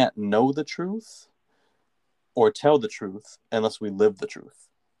we can't know the truth or tell the truth unless we live the truth.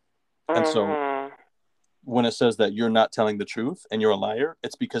 And so when it says that you're not telling the truth and you're a liar,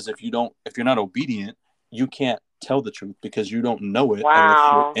 it's because if you're not obedient, you can't tell the truth, because you don't know it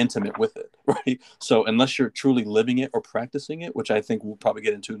unless you're intimate with it, right? So unless you're truly living it or practicing it, which I think we'll probably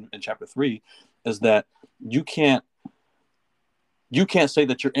get into in chapter 3, is that you can't say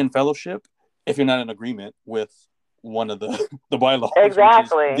that you're in fellowship if you're not in agreement with one of the bylaws,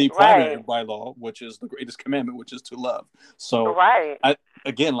 exactly, which is the primary bylaw, which is the greatest commandment, which is to love. So I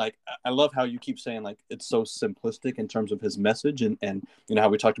love how you keep saying like it's so simplistic in terms of his message, and how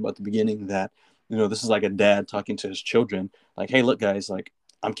we talked about at the beginning that this is like a dad talking to his children, like, hey, look guys, like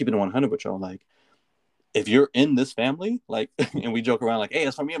I'm keeping it 100 with y'all, like if you're in this family, like, and we joke around like, hey,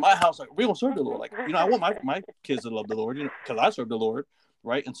 it's for me and my house, like we don't serve the Lord, like I want my kids to love the Lord, because I serve the Lord.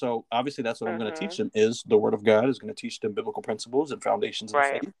 Right. And so obviously that's what I'm going to teach them, is the word of God is going to teach them biblical principles and foundations of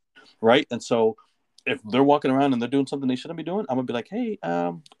faith. Right. And so if they're walking around and they're doing something they shouldn't be doing, I'm gonna be like, hey,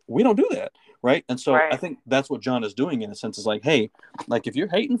 we don't do that. Right. And so I think that's what John is doing in a sense, is like, hey, like if you're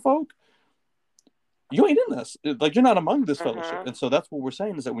hating folk, you ain't in this, like you're not among this fellowship. And so that's what we're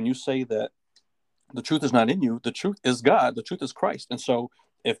saying, is that when you say that the truth is not in you, the truth is God, the truth is Christ. And so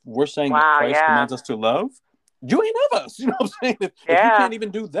if we're saying that Christ commands us to love, you ain't of us. You know what I'm saying? If you can't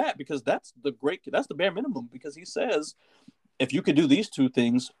even do that, because that's the bare minimum, because he says, if you could do these two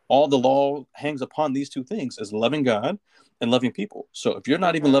things, all the law hangs upon these two things, is loving God and loving people. So if you're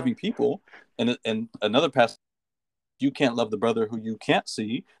not even loving people, and another passage, you can't love the brother who you can't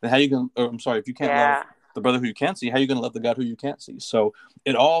see, then how you going to, if you can't love the brother who you can't see, how are you going to love the God who you can't see? So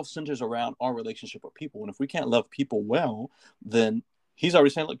it all centers around our relationship with people. And if we can't love people well, then he's already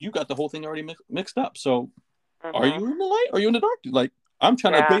saying, look, you got the whole thing already mixed up. So are you in the light or are you in the dark? Like, I'm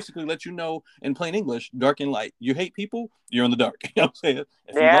trying to basically let you know in plain English, dark and light. You hate people, you're in the dark. You know what I'm saying?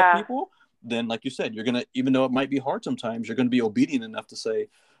 If you love people, then like you said, you're going to, even though it might be hard sometimes, you're going to be obedient enough to say,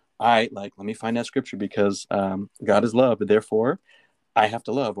 all right, like, let me find that scripture, because God is love, and therefore I have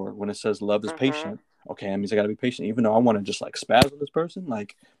to love. Or when it says love is patient, okay, that means I got to be patient, even though I want to just like spaz on this person.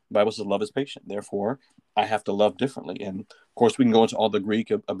 Like the Bible says love is patient, therefore I have to love differently. And of course we can go into all the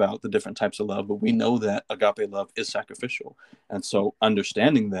Greek about the different types of love, but we know that agape love is sacrificial. And so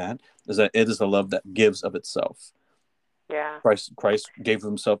understanding that is that it is the love that gives of itself. Christ gave of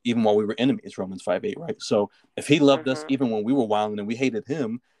himself even while we were enemies, Romans 5:8, right? So if he loved us even when we were wild and we hated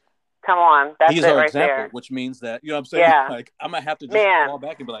him, Come on. That's He's it our right example, there. which means that, you know what I'm saying? Yeah. Like, I'm going to have to just Man. fall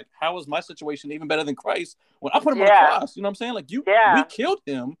back and be like, how is my situation even better than Christ when I put him on the Yeah. cross? You know what I'm saying? Like, we Yeah. killed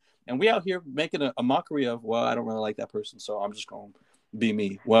him, and we out here making a mockery of, well, I don't really like that person, so I'm just going to be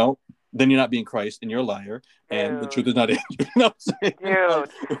me. Well, then you're not being Christ, and you're a liar, and the truth Dude. is not in you. You know what I'm saying?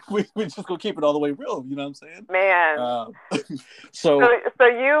 Like, Dude. we just going to keep it all the way real. You know what I'm saying? Man. Uh, So, so, so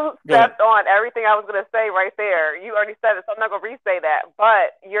you go ahead. stepped on everything I was going to say right there. You already said it, so I'm not going to re-say that.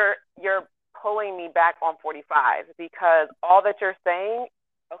 But you're pulling me back on 45 because all that you're saying,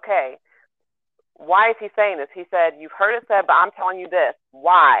 okay, why is he saying this? He said, you've heard it said, but I'm telling you this.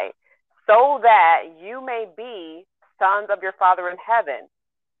 Why? So that you may be sons of your Father in heaven.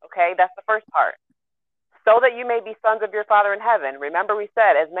 Okay, that's the first part. So that you may be sons of your Father in heaven. Remember, we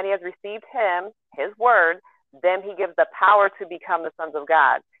said, as many as received him, his word, then he gives the power to become the sons of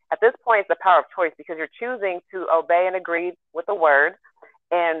God. At this point, it's the power of choice because you're choosing to obey and agree with the word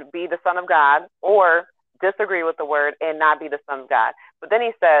and be the son of God, or disagree with the word and not be the son of God. But then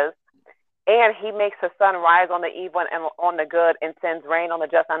he says, and he makes his sun rise on the evil and on the good, and sends rain on the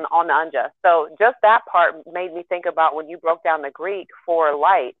just and on the unjust. So just that part made me think about when you broke down the Greek for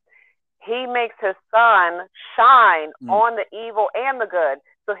light. He makes his sun shine on the evil and the good.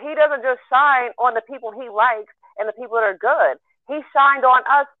 So he doesn't just shine on the people he likes and the people that are good. He shined on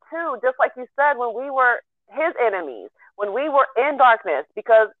us too, just like you said, when we were his enemies, when we were in darkness,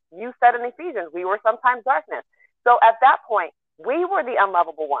 because you said in Ephesians, we were sometimes darkness. So at that point, we were the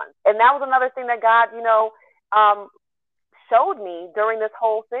unlovable ones. And that was another thing that God, showed me during this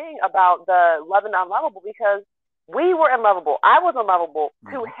whole thing about the loving the unlovable, because we were unlovable. I was unlovable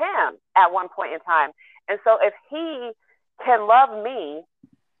to him at one point in time. And so if he can love me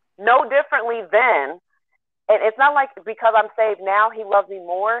no differently then, and it's not like because I'm saved now, he loves me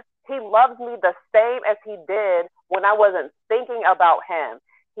more. He loves me the same as he did when I wasn't thinking about him.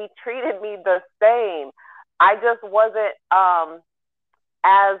 He treated me the same. I just wasn't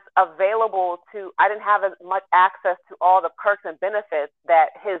as available to, I didn't have as much access to all the perks and benefits that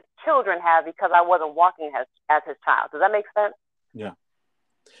his children have because I wasn't walking as his child. Does that make sense? Yeah.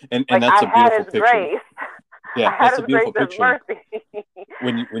 And like that's I a had beautiful his picture. grace. Yeah, I had that's a his grace beautiful and picture.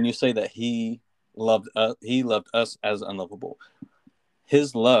 mercy. When you say that he loved us as unlovable.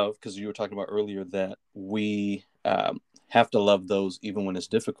 His love, because you were talking about earlier that we have to love those even when it's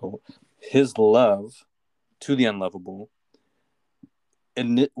difficult. His love to the unlovable,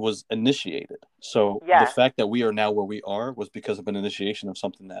 and it was initiated. So the Yes. fact that we are now where we are was because of an initiation of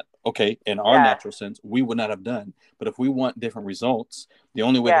something that, okay, in our Yes. natural sense, we would not have done. But if we want different results, the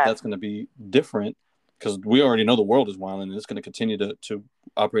only way that Yes. that's going to be different, because we already know the world is wild and it's going to continue to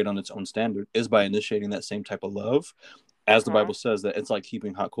operate on its own standard, is by initiating that same type of love. As the Bible says, that it's like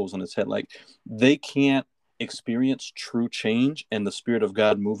heaping hot coals on its head. Like, they can't experience true change and the Spirit of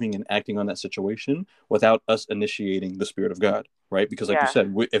God moving and acting on that situation without us initiating the Spirit of God, right? Because like you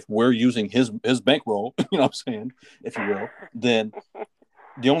said, if we're using his bankroll, you know what I'm saying, if you will, then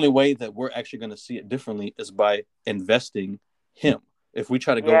the only way that we're actually going to see it differently is by investing him. If we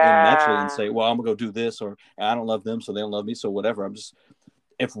try to go in naturally and say, well, I'm gonna go do this, or I don't love them so they don't love me, so whatever,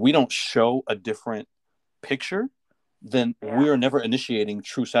 if we don't show a different picture, then we're never initiating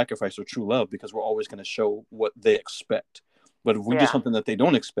true sacrifice or true love, because we're always going to show what they expect. But if we do something that they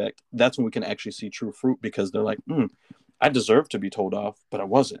don't expect, that's when we can actually see true fruit, because they're like, I deserve to be told off, but I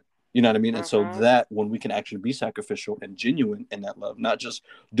wasn't. You know what I mean? And so that when we can actually be sacrificial and genuine in that love, not just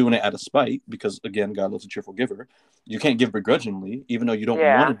doing it out of spite, because again, God loves a cheerful giver. You can't give begrudgingly, even though you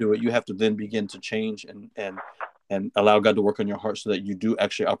don't want to do it. You have to then begin to change and allow God to work on your heart so that you do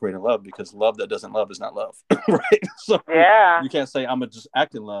actually operate in love, because love that doesn't love is not love, right? So you can't say I'm gonna just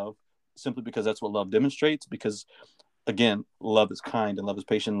act in love simply because that's what love demonstrates, because again, love is kind and love is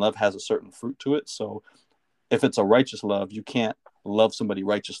patient. Love has a certain fruit to it. So if it's a righteous love, you can't love somebody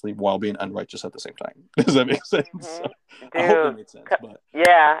righteously while being unrighteous at the same time. Does that make sense? So, I hope that made sense. But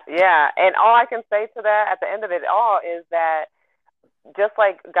and all I can say to that at the end of it all is that just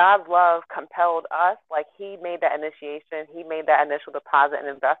like God's love compelled us, like he made that initiation, he made that initial deposit and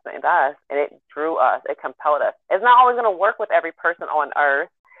investment in us, and it drew us, it compelled us. It's not always going to work with every person on earth,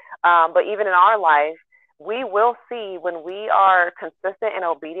 but even in our life, we will see, when we are consistent and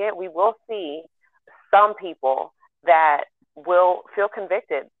obedient, we will see some people that will feel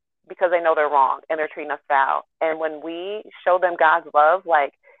convicted because they know they're wrong and they're treating us foul. And when we show them God's love,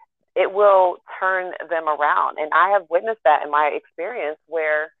 like, it will turn them around. And I have witnessed that in my experience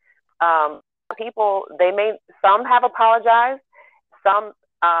where people, some have apologized, some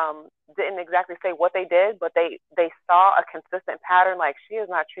didn't exactly say what they did, but they saw a consistent pattern, like, she is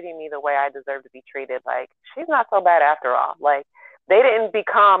not treating me the way I deserve to be treated. Like, she's not so bad after all. Like, they didn't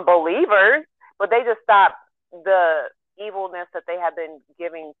become believers, but they just stopped the evilness that they had been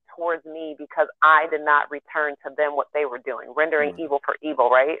giving towards me because I did not return to them what they were doing, rendering evil for evil,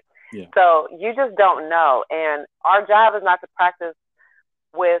 right? Yeah. So you just don't know. And our job is not to practice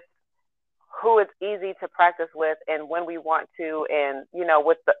with who it's easy to practice with and when we want to, and, you know,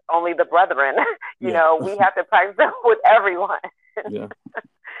 with only the brethren, you know, we have to practice with everyone. Yeah.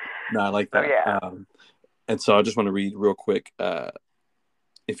 No, I like that. So, yeah. And so I just want to read real quick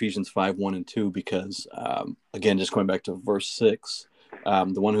Ephesians 5:1-2, because, again, just going back to verse 6,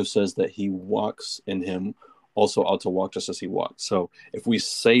 the one who says that he walks in him also ought to walk just as he walked. So if we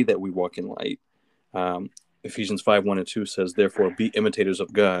say that we walk in light, Ephesians 5:1-2 says, therefore, be imitators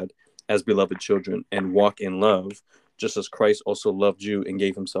of God as beloved children and walk in love, just as Christ also loved you and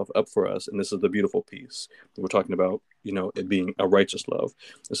gave himself up for us. And this is the beautiful piece we're talking about, you know, it being a righteous love.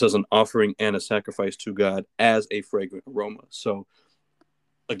 It says an offering and a sacrifice to God as a fragrant aroma. So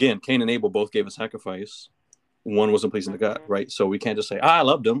again, Cain and Abel both gave a sacrifice. One wasn't pleasing to God, right? So we can't just say, I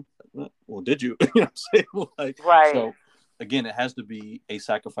loved him. Well, did you? You know what I'm saying? Like, right. So again, it has to be a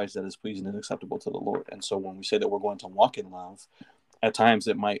sacrifice that is pleasing and acceptable to the Lord. And so when we say that we're going to walk in love, at times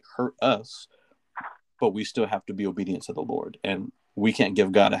it might hurt us, but we still have to be obedient to the Lord. And we can't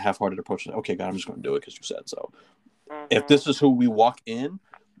give God a half-hearted approach. Okay, God, I'm just going to do it because you said so. If this is who we walk in,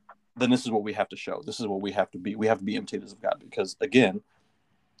 then this is what we have to show. This is what we have to be. We have to be imitators of God because, again,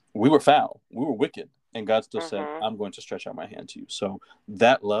 we were foul. We were wicked. And God still said, I'm going to stretch out my hand to you. So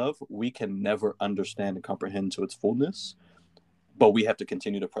that love, we can never understand and comprehend to its fullness, but we have to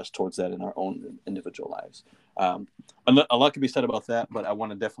continue to press towards that in our own individual lives. A lot can be said about that, but I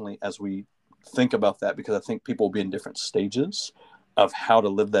want to definitely, as we think about that, because I think people will be in different stages of how to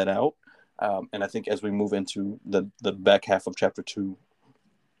live that out. And I think as we move into the back half of chapter 2,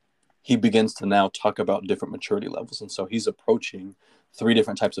 he begins to now talk about different maturity levels. And so he's approaching 3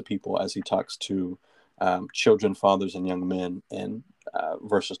 different types of people as he talks to children, fathers, and young men in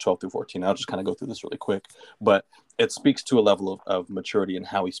verses 12-14. I'll just kind of go through this really quick, but it speaks to a level of maturity and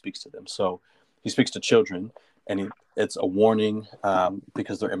how he speaks to them. So he speaks to children, and it's a warning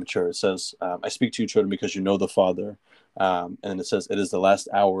because they're immature. It says, I speak to you, children, because you know the Father. And it says, it is the last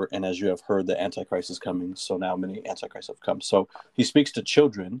hour, and as you have heard, the Antichrist is coming. So now many Antichrists have come. So he speaks to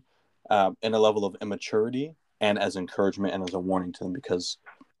children in a level of immaturity and as encouragement and as a warning to them because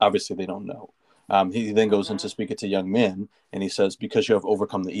obviously they don't know. He then goes into speaking to young men, and he says, because you have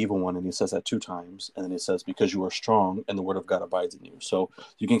overcome the evil one, and he says that 2 times, and then he says, because you are strong and the word of God abides in you. So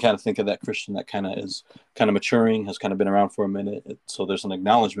you can kind of think of that Christian that kind of is kind of maturing, has kind of been around for a minute. So there's an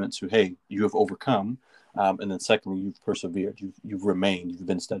acknowledgement to, hey, you have overcome. And then secondly, you've persevered, you've remained, you've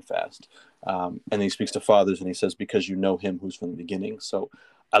been steadfast. And then he speaks to fathers, and he says, because you know him who's from the beginning. So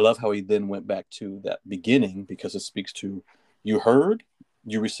I love how he then went back to that beginning because it speaks to you heard,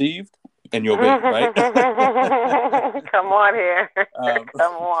 you received, and you obeyed, right? Come on here.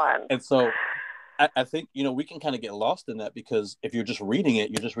 Come on. And so I think, you know, we can kind of get lost in that because if you're just reading it,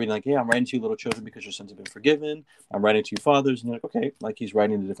 you're just reading like, yeah, I'm writing to you little children because your sins have been forgiven. I'm writing to you fathers. And you're like, okay, like he's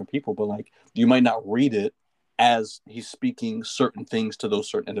writing to different people, but like you might not read it as he's speaking certain things to those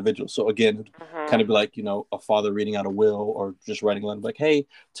certain individuals. So again, kind of be like, you know, a father reading out a will or just writing a letter like, hey,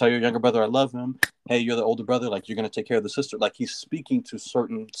 tell your younger brother I love him. Hey, you're the older brother. Like, you're going to take care of the sister. Like, he's speaking to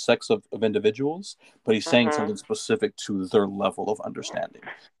certain sects of individuals, but he's saying something specific to their level of understanding.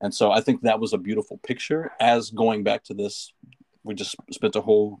 And so I think that was a beautiful picture as going back to this. We just spent a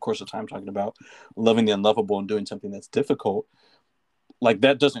whole course of time talking about loving the unlovable and doing something that's difficult. Like,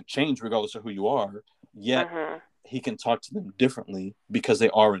 that doesn't change regardless of who you are. Yet he can talk to them differently because they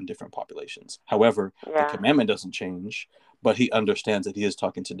are in different populations. However, the commandment doesn't change, but he understands that he is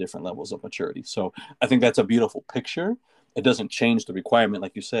talking to different levels of maturity. So I think that's a beautiful picture. It doesn't change the requirement,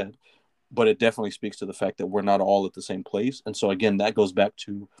 like you said, but it definitely speaks to the fact that we're not all at the same place. And so again, that goes back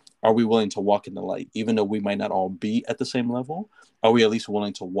to, are we willing to walk in the light? Even though we might not all be at the same level, are we at least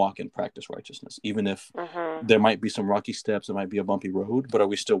willing to walk and practice righteousness? Even if there might be some rocky steps, it might be a bumpy road, but are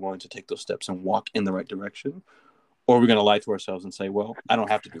we still willing to take those steps and walk in the right direction? Or are we going to lie to ourselves and say, well, I don't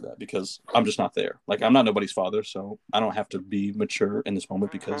have to do that because I'm just not there. Like, I'm not nobody's father, so I don't have to be mature in this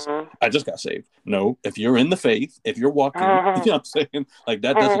moment because I just got saved. No, if you're in the faith, if you're walking, you know what I'm saying? Like,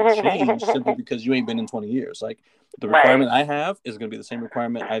 that doesn't change simply because you ain't been in 20 years. Like, the requirement I have is going to be the same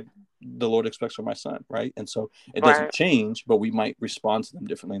requirement the Lord expects from my son, right? And so it doesn't change, but we might respond to them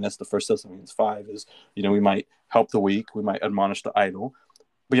differently. And that's the First Thessalonians 5 is, you know, we might help the weak, we might admonish the idle,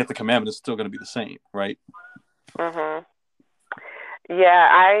 but yet the commandment is still going to be the same, right? Yeah,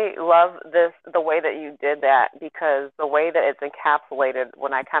 I love the way that you did that, because the way that it's encapsulated,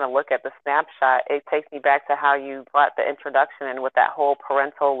 when I kind of look at the snapshot, it takes me back to how you brought the introduction in with that whole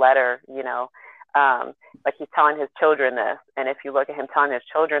parental letter, um, like he's telling his children this. And if you look at him telling his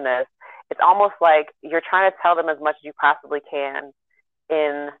children this, it's almost like you're trying to tell them as much as you possibly can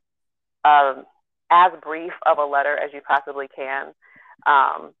in um, as brief of a letter as you possibly can.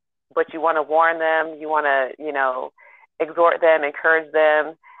 Um, but you want to warn them, you want to, exhort them, encourage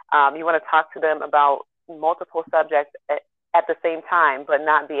them. You want to talk to them about multiple subjects at the same time, but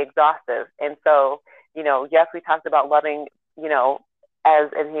not be exhaustive. And so, yes, we talked about loving,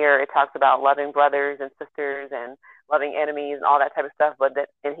 as in here it talks about loving brothers and sisters and loving enemies and all that type of stuff.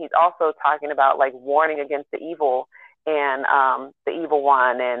 And he's also talking about like warning against the evil and the evil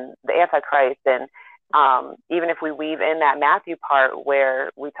one and the Antichrist. And even if we weave in that Matthew part where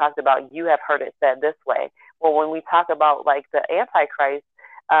we talked about, you have heard it said this way. Well, when we talk about like the Antichrist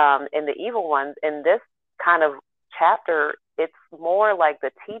and the evil ones in this kind of chapter, it's more like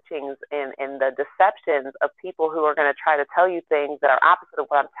the teachings and the deceptions of people who are going to try to tell you things that are opposite of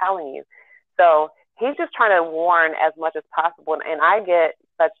what I'm telling you. So he's just trying to warn as much as possible. And I get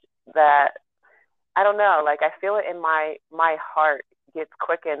such that, I don't know, like I feel it in my heart gets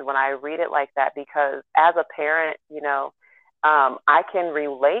quickened when I read it like that, because as a parent, I can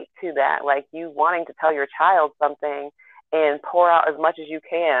relate to that, like you wanting to tell your child something and pour out as much as you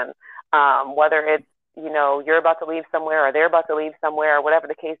can, whether it's, you're about to leave somewhere or they're about to leave somewhere or whatever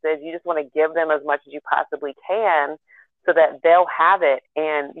the case is. You just want to give them as much as you possibly can so that they'll have it.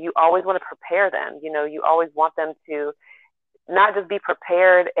 And you always want to prepare them. You always want them to not just be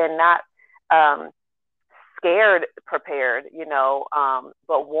prepared and not scared prepared,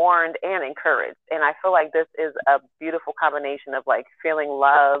 but warned and encouraged. And I feel like this is a beautiful combination of like feeling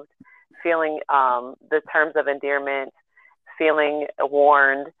loved, feeling the terms of endearment, feeling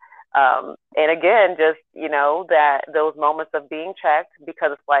warned. And again, just, that those moments of being checked,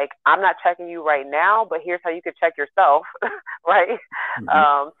 because it's like, I'm not checking you right now, but here's how you could check yourself, right?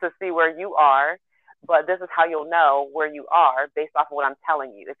 To see where you are. But this is how you'll know where you are based off of what I'm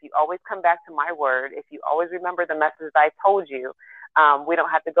telling you. If you always come back to my word, if you always remember the message I told you, we don't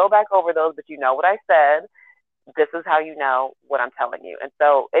have to go back over those, but you know what I said. This is how you know what I'm telling you. And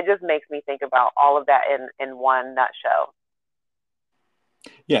so it just makes me think about all of that in one nutshell.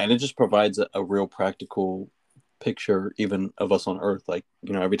 Yeah, and it just provides a real practical picture even of us on earth. Like,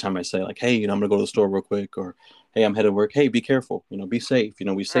 every time I say like, hey, I'm gonna go to the store real quick, or hey, I'm headed to work, hey, be careful, be safe,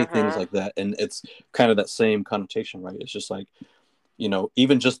 we say things like that, and it's kind of that same connotation, right? It's just like,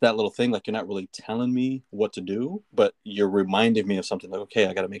 even just that little thing, like you're not really telling me what to do, but you're reminding me of something, like, okay,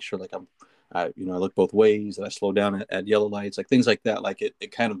 I got to make sure like I look both ways, that I slow down at yellow lights, like things like that. Like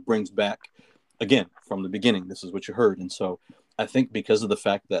it kind of brings back again from the beginning, this is what you heard. And so I think because of the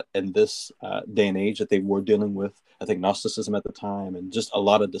fact that in this day and age that they were dealing with, I think Gnosticism at the time and just a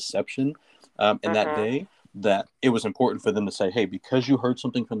lot of deception in that day, that it was important for them to say, hey, because you heard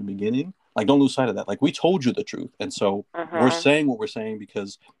something from the beginning, like don't lose sight of that. Like we told you the truth. And so we're saying what we're saying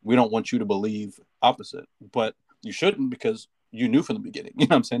because we don't want you to believe opposite, but you shouldn't, because you knew from the beginning, you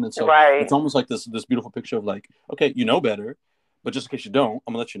know what I'm saying? And so it's almost like this beautiful picture of like, okay, you know better, but just in case you don't,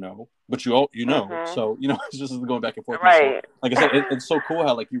 I'm gonna let you know. But you know. So it's just going back and forth. And so, like I said, it's so cool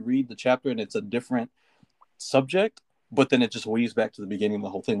how like you read the chapter and it's a different subject, but then it just weaves back to the beginning of the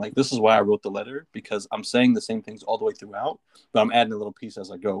whole thing. Like this is why I wrote the letter, because I'm saying the same things all the way throughout, but I'm adding a little piece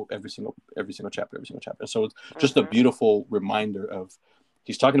as I go, every single chapter, every single chapter. So it's just a beautiful reminder of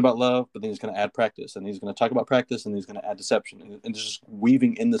he's talking about love, but then he's going to add practice, and he's going to talk about practice, and he's going to add deception, and just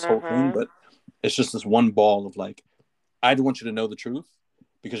weaving in this whole thing. But it's just this one ball of like, I want you to know the truth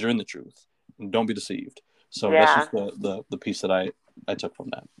because you're in the truth, and don't be deceived. So that's just the piece that I took from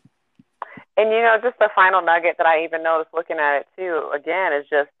that. And just the final nugget that I even noticed looking at it too, again, is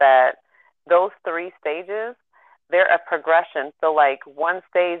just that those 3 stages, they're a progression. So like one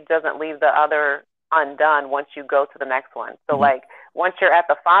stage doesn't leave the other undone once you go to the next one. So like once you're at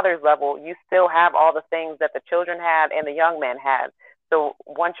the father's level, you still have all the things that the children had and the young men had. So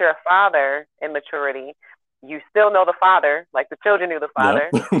once you're a father in maturity, you still know the father, like the children knew the father.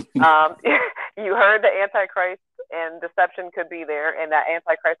 Yep. You heard the Antichrist and deception could be there, and that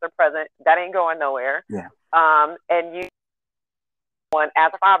Antichrist are present. That ain't going nowhere. Yeah. And you one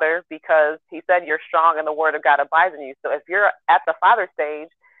as a father, because he said you're strong and the word of God abides in you. So if you're at the father stage,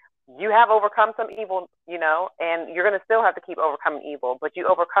 you have overcome some evil, and you're going to still have to keep overcoming evil, but you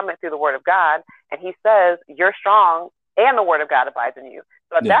overcome it through the word of God. And he says you're strong and the word of God abides in you.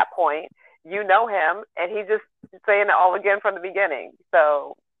 So at that point, you know him, and he's just saying it all again from the beginning.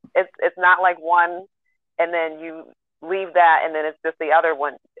 So it's not like one, and then you leave that, and then it's just the other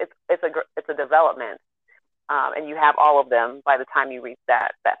one. It's a development, and you have all of them by the time you reach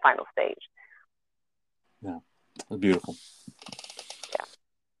that final stage. Yeah, that's beautiful. Yeah.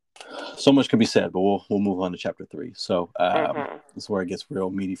 So much can be said, but we'll move on to chapter 3. So this is where it gets real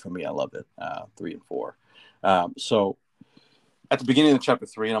meaty for me. I love it. 3 and 4. So at the beginning of chapter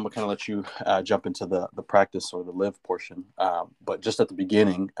 3, and I'm gonna kind of let you jump into the practice or the live portion. But just at the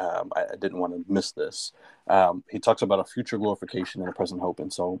beginning, I didn't want to miss this. He talks about a future glorification and a present hope.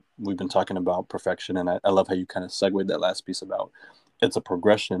 And so we've been talking about perfection, and I love how you kind of segued that last piece about it's a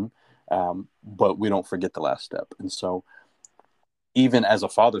progression, but we don't forget the last step. And so even as a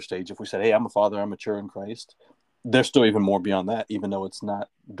father stage, if we said, hey, I'm a father, I'm mature in Christ, there's still even more beyond that, even though it's not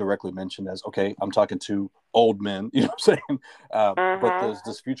directly mentioned as, okay, I'm talking to old men, you know what I'm saying? But there's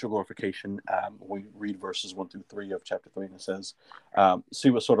this future glorification. We read verses 1-3 of chapter 3, and it says, see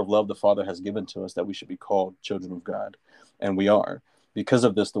what sort of love the Father has given to us that we should be called children of God. And we are. Because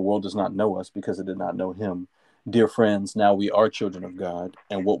of this, the world does not know us because it did not know him. Dear friends, now we are children of God,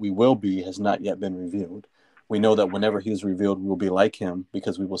 and what we will be has not yet been revealed. We know that whenever he is revealed, we will be like him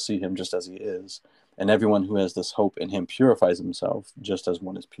because we will see him just as he is. And everyone who has this hope in him purifies himself just as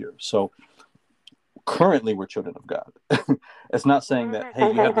one is pure. So currently we're children of God. It's not saying that,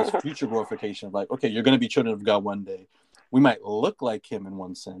 hey, you have this future glorification of like, okay, you're going to be children of God one day. We might look like him in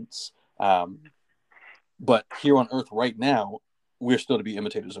one sense. But here on earth right now, we're still to be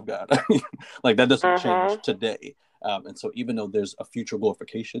imitators of God. Like that doesn't change today. And so even though there's a future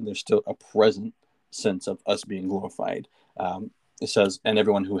glorification, there's still a present sense of us being glorified. It says, and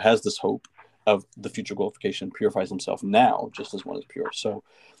everyone who has this hope of the future glorification purifies himself now just as one is pure. So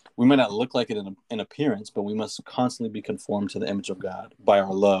we might not look like it in appearance, but we must constantly be conformed to the image of God by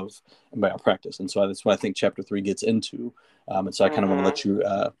our love and by our practice. And so that's what I think chapter 3 gets into. And so I kind of want to let you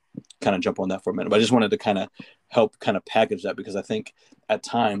kind of jump on that for a minute. But I just wanted to kind of help kind of package that, because I think at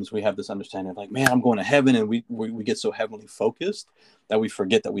times we have this understanding of like, man, I'm going to heaven, and we get so heavenly focused that we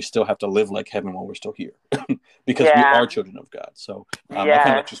forget that we still have to live like heaven while we're still here because we are children of God. So I kind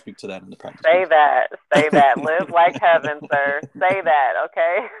of let you speak to that in the practice. Say that. Live like heaven, sir. Say that,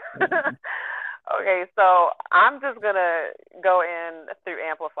 okay? Okay, so I'm just going to go in through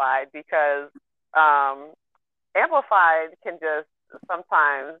Amplified because Amplified can just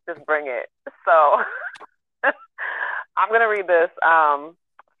sometimes just bring it. So I'm going to read this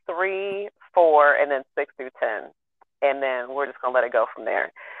 3, 4, and then 6-10. And then we're just going to let it go from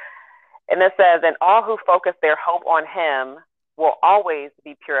there. And it says, and all who focus their hope on him will always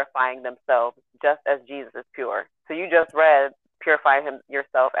be purifying themselves just as Jesus is pure. So you just read, purify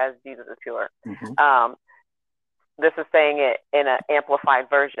yourself as Jesus is pure. This is saying it in an amplified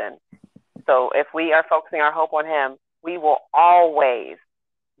version. So if we are focusing our hope on him, we will always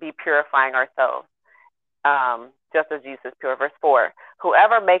be purifying ourselves just as Jesus is pure. Verse 4,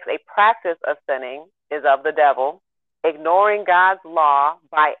 whoever makes a practice of sinning is of the devil, ignoring God's law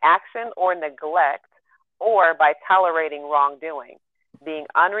by action or neglect, or by tolerating wrongdoing, being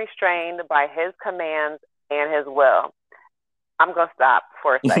unrestrained by his commands and his will. I'm going to stop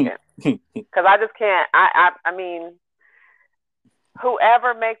for a second because I just can't. I mean,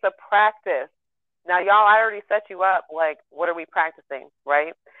 whoever makes a practice. Now, y'all, I already set you up. Like, what are we practicing,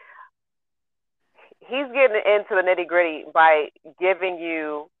 right? He's getting into the nitty gritty by giving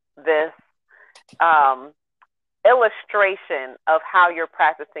you this illustration of how you're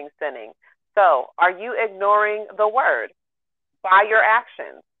practicing sinning. So, are you ignoring the word by your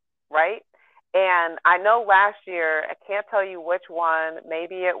actions, right? And I know last year, I can't tell you which one,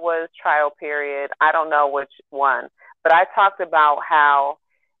 maybe it was trial period, I don't know which one, but I talked about how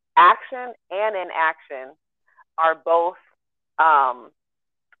action and inaction are both,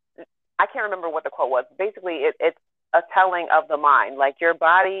 I can't remember what the quote was. Basically, it's a telling of the mind. Like your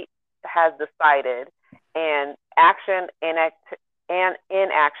body has decided, and action and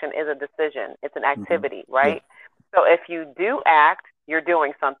inaction is a decision. It's an activity, right? Yeah. So if you do act, you're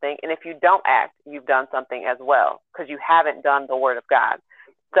doing something. And if you don't act, you've done something as well, because you haven't done the word of God.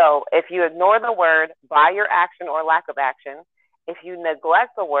 So if you ignore the word by your action or lack of action, if you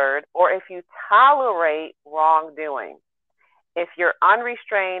neglect the word, or if you tolerate wrongdoing, if you're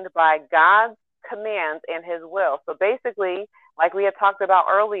unrestrained by God's commands and his will. So basically, like we had talked about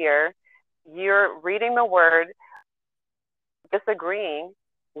earlier, you're reading the word, disagreeing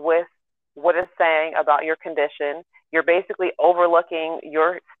with what it's saying about your condition. You're basically overlooking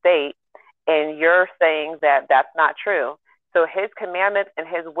your state, and you're saying that that's not true. So his commandments and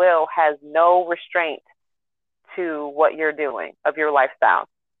his will has no restraint to what you're doing of your lifestyle.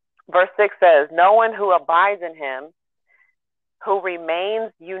 Verse 6 says, no one who abides in him, who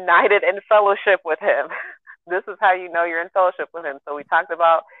remains united in fellowship with him. This is how you know you're in fellowship with him. So we talked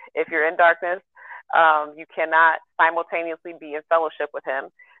about if you're in darkness, you cannot simultaneously be in fellowship with him.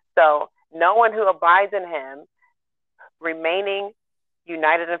 So no one who abides in him, remaining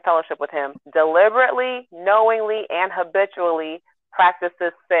united in fellowship with him, deliberately, knowingly, and habitually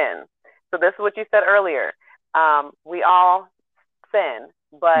practices sin. So this is what you said earlier. We all sin,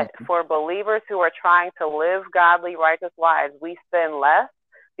 but for believers who are trying to live godly, righteous lives, we sin less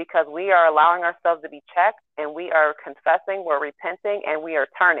because we are allowing ourselves to be checked, and we are confessing, we're repenting, and we are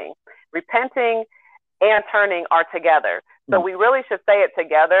turning. Repenting and turning are together. So we really should say it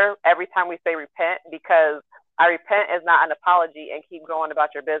together every time we say repent, because I repent is not an apology and keep going about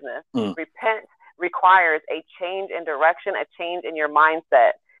your business. Repent requires a change in direction, a change in your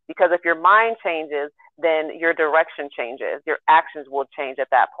mindset. Because if your mind changes, then your direction changes. Your actions will change at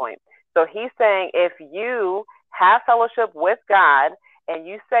that point. So he's saying if you have fellowship with God and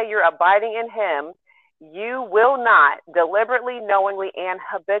you say you're abiding in him, you will not deliberately, knowingly, and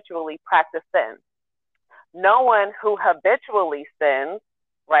habitually practice sin. No one who habitually sins,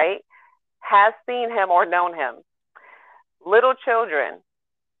 right, has seen him or known him. Little children,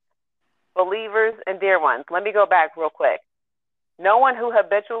 believers, and dear ones. Let me go back real quick. No one who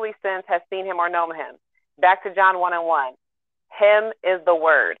habitually sins has seen him or known him. Back to John 1:1. Him is the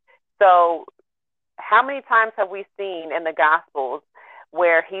word. So how many times have we seen in the Gospels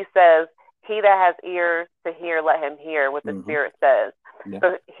where he says, he that has ears to hear, let him hear what the Spirit says. Yeah.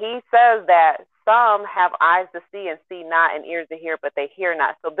 So he says that some have eyes to see and see not, and ears to hear, but they hear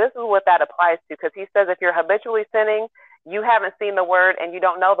not. So this is what that applies to, because he says if you're habitually sinning, you haven't seen the word and you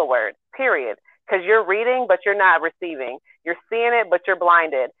don't know the word, period. Because you're reading, but you're not receiving. You're seeing it, but you're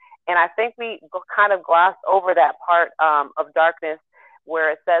blinded. And I think we kind of glossed over that part of darkness,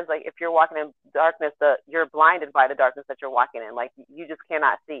 where it says, like, if you're walking in darkness, you're blinded by the darkness that you're walking in. Like, you just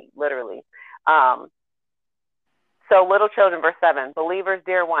cannot see, literally. So little children, verse 7, believers,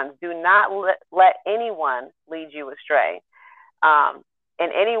 dear ones, do not let anyone lead you astray.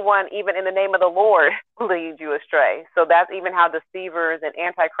 And anyone, even in the name of the Lord, lead you astray. So that's even how deceivers and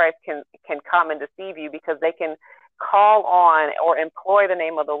antichrist can come and deceive you, because they can call on or employ the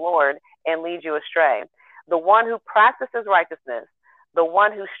name of the Lord and lead you astray. The one who practices righteousness, the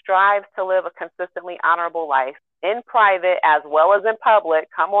one who strives to live a consistently honorable life in private as well as in public,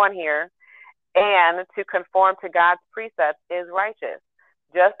 come on here, and to conform to God's precepts is righteous,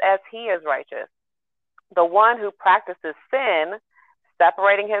 just as he is righteous. The one who practices sin,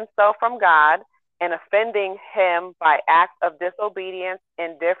 separating himself from God and offending him by acts of disobedience,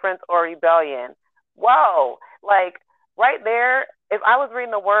 indifference, or rebellion. Whoa, like right there, if I was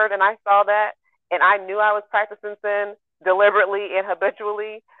reading the word and I saw that and I knew I was practicing sin deliberately and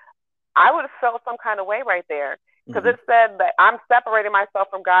habitually, I would have felt some kind of way right there, because it said that I'm separating myself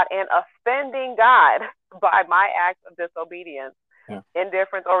from God and offending God by my acts of disobedience,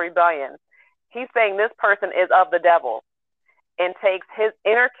 indifference, or rebellion. He's saying this person is of the devil and takes his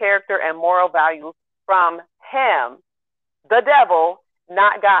inner character and moral values from him, the devil,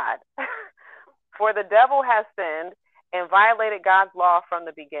 not God. For the devil has sinned and violated God's law from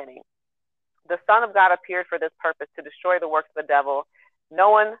the beginning. The Son of God appeared for this purpose, to destroy the works of the devil.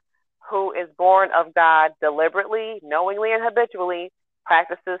 No one who is born of God deliberately, knowingly, and habitually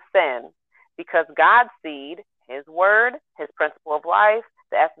practices sin, because God's seed, his word, his principle of life,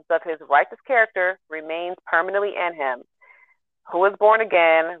 the essence of his righteous character, remains permanently in him. Who is born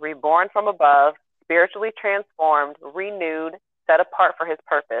again, reborn from above, spiritually transformed, renewed, set apart for his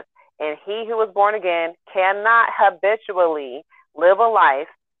purpose. And he who is born again cannot habitually live a life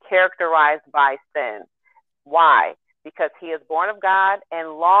characterized by sin. Why? Because he is born of God and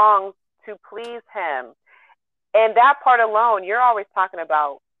longs to please him. And that part alone, you're always talking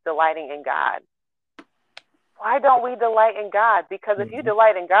about delighting in God. Why don't we delight in God? Because if you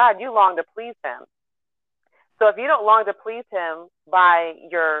delight in God, you long to please him. So if you don't long to please him by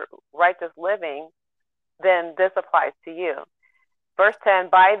your righteous living, then this applies to you. Verse 10,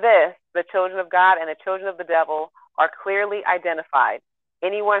 by this, the children of God and the children of the devil are clearly identified.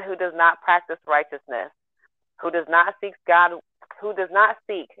 Anyone who does not practice righteousness, who does not seek God's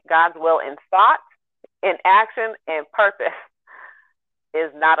will in thought, in action, and purpose,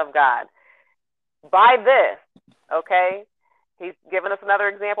 is not of God. By this, okay, he's given us another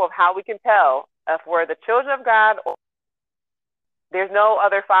example of how we can tell if we're the children of God. There's no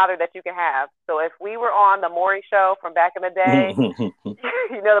other father that you can have. So if we were on the Maury show from back in the day,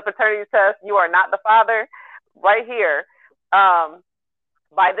 you know, the paternity test, you are not the father. Right here,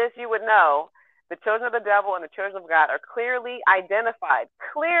 by this you would know the children of the devil and the children of God are clearly identified.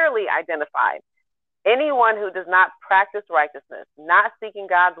 Clearly identified. Anyone who does not practice righteousness, not seeking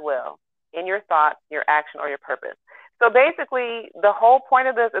God's will, in your thoughts, your action, or your purpose. So basically, the whole point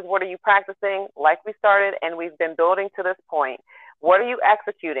of this is, what are you practicing? Like we started, and we've been building to this point. What are you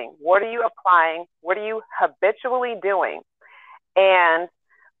executing? What are you applying? What are you habitually doing? And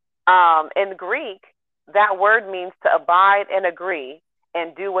in Greek, that word means to abide and agree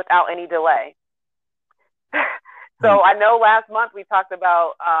and do without any delay. So I know last month we talked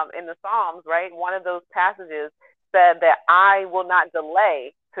about in the Psalms, right? One of those passages said that I will not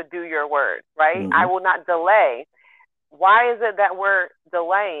delay to do your word, right? Mm-hmm. I will not delay. Why is it that we're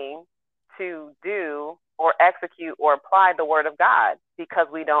delaying to do or execute or apply the word of God? Because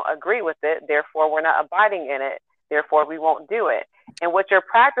we don't agree with it. Therefore, we're not abiding in it. Therefore, we won't do it. And what you're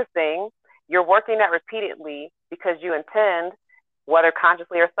practicing, you're working at repeatedly because you intend, whether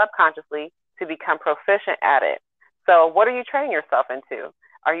consciously or subconsciously, to become proficient at it. So what are you training yourself into?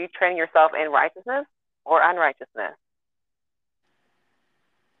 Are you training yourself in righteousness or unrighteousness?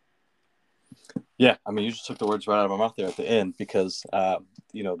 Yeah, I mean, you just took the words right out of my mouth there at the end, because,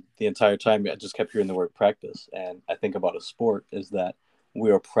 the entire time I just kept hearing the word practice. And I think about a sport is that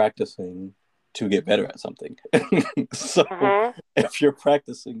we are practicing to get better at something. So if you're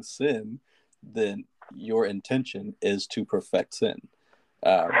practicing sin, then your intention is to perfect sin.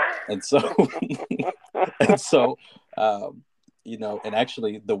 And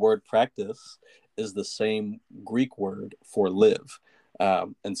actually the word practice is the same Greek word for live.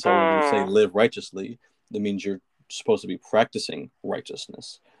 And so when you say live righteously, that means you're supposed to be practicing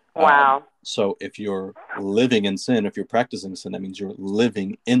righteousness. Wow. So if you're living in sin, if you're practicing sin, that means you're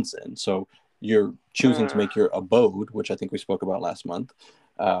living in sin. So you're choosing to make your abode, which I think we spoke about last month.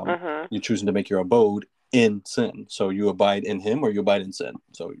 You're choosing to make your abode in sin. So you abide in him or you abide in sin.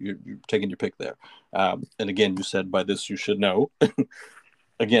 So you're taking your pick there. And again, you said by this you should know.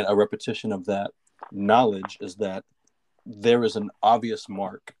 Again, a repetition of that knowledge is that there is an obvious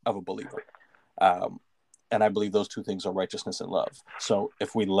mark of a believer. And I believe those two things are righteousness and love. So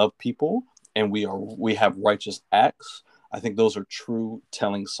if we love people and we have righteous acts, I think those are true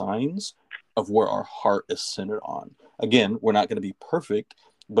telling signs of where our heart is centered on. Again, we're not going to be perfect,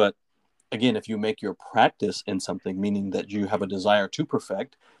 but again, if you make your practice in something, meaning that you have a desire to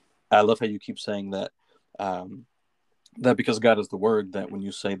perfect, I love how you keep saying that, that because God is the word, that when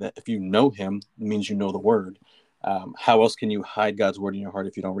you say that if you know him, it means you know the word. How else can you hide God's word in your heart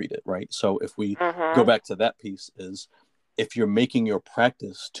if you don't read it, right? So if we go back to that piece, is if you're making your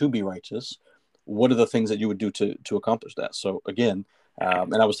practice to be righteous, what are the things that you would do to accomplish that? So again,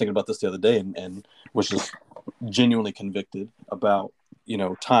 and I was thinking about this the other day and was just genuinely convicted about,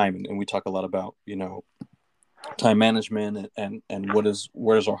 time. And we talk a lot about, time management and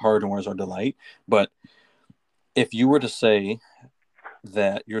where's our heart and where's our delight. But if you were to say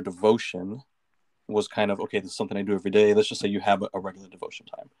that your devotion was kind of, okay, this is something I do every day. Let's just say you have a regular devotion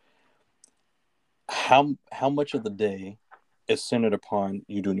time. How much of the day is centered upon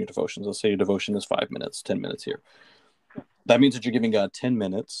you doing your devotions? Let's say your devotion is 5 minutes, 10 minutes here. That means that you're giving God 10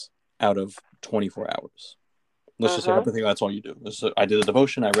 minutes out of 24 hours. Let's just say everything, that's all you do. I did a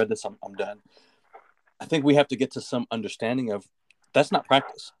devotion, I read this, I'm done. I think we have to get to some understanding of that's not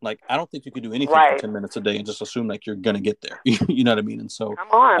practice. Like, I don't think you could do anything for 10 minutes a day and just assume like you're going to get there. You know what I mean? And so, come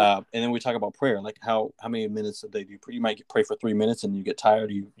on. And then we talk about prayer, like how many minutes a day do you pray? You might pray for 3 minutes and you get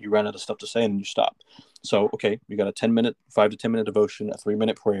tired, you run out of stuff to say and you stop. So, okay, you got a 5 to 10 minute devotion, a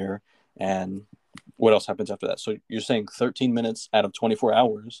 3-minute prayer. And what else happens after that? So you're saying 13 minutes out of 24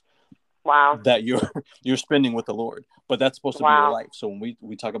 hours. Wow. That you're spending with the Lord, but that's supposed to be your life. So when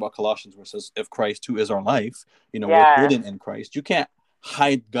we talk about Colossians, where it says, if Christ who is our life, we're hidden in Christ. You can't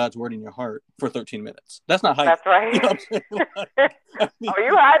hide God's word in your heart for 13 minutes. That's not hiding. That's right. You know what I'm saying?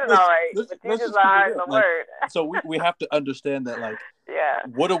 You hiding all right, but you just not hiding the word. So we have to understand that, like,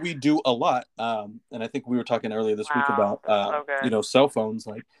 what do we do a lot? And I think we were talking earlier this week about, cell phones.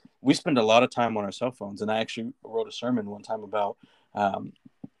 Like, we spend a lot of time on our cell phones. And I actually wrote a sermon one time about,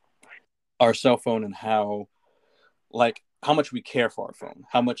 our cell phone and how much we care for our phone,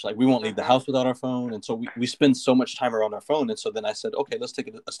 how much we won't leave the house without our phone. And so we spend so much time around our phone. And so then I said, okay, let's take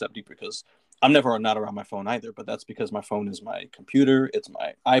it a step deeper, because I'm never not around my phone either, but that's because my phone is my computer. It's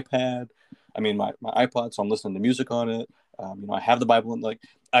my iPad. I mean, my iPod. So I'm listening to music on it. I have the Bible and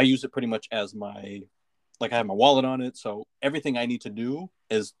I use it pretty much as I have my wallet on it. So everything I need to do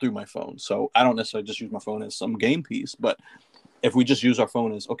is through my phone. So I don't necessarily just use my phone as some game piece, but if we just use our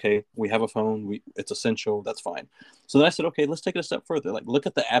phone as, okay, we have a phone, it's essential, that's fine. So then I said, okay, let's take it a step further. Look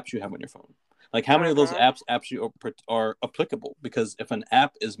at the apps you have on your phone. How many of those apps are applicable? Because if an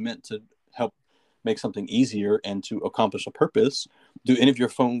app is meant to help make something easier and to accomplish a purpose, do any of your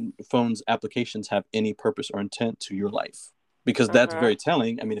phone's applications have any purpose or intent to your life? because that's Mhm. very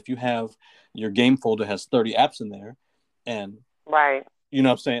telling. I mean, if you have your game folder has 30 apps in there, and Right. you know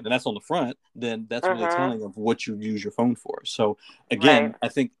what I'm saying, and that's on the front, then that's really Mhm. telling of what you use your phone for. So Right. again, I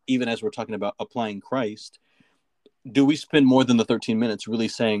think even as we're talking about applying Christ, do we spend more than the 13 minutes really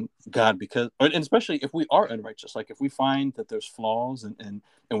saying God, because, and especially if we are unrighteous, like if we find that there's flaws, and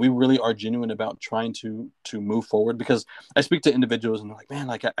we really are genuine about trying to move forward, because I speak to individuals and they're like, man,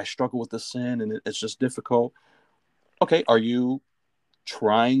 like I struggle with this sin and it's just difficult. Okay, are you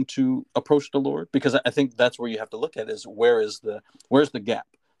trying to approach the Lord? Because I think that's where you have to look at is where's the gap.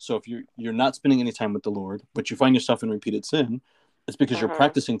 So if you're not spending any time with the Lord, but you find yourself in repeated sin, it's because you're Mhm.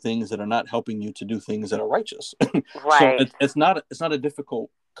 practicing things that are not helping you to do things that are righteous. So Right. it's not a difficult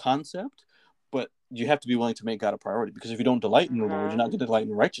concept, but you have to be willing to make God a priority. Because if you don't delight in the Lord, you're Mhm. not going to delight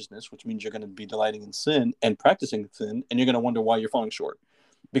in righteousness, which means you're going to be delighting in sin and practicing sin, and you're going to wonder why you're falling short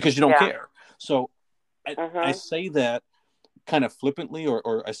because you don't Yeah. care. So I Mhm. say that kind of flippantly,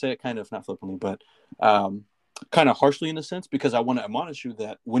 or I say it kind of not flippantly, but um, kind of harshly in a sense, because I want to admonish you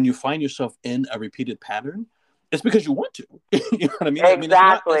that when you find yourself in a repeated pattern, it's because you want to. You know what I mean? I mean, it's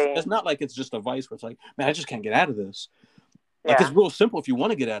Exactly. not like it's just a vice where it's like, man, I just can't get out of this. Like it's Yeah. real simple if you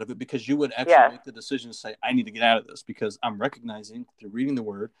want to get out of it, because you would actually Yes. make the decision to say, I need to get out of this because I'm recognizing through reading the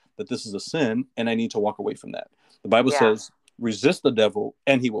word that this is a sin and I need to walk away from that. The Bible Yeah. says, resist the devil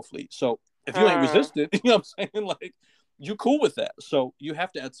and he will flee. So if you ain't Hmm. resisted, you know what I'm saying? Like you cool with that. So you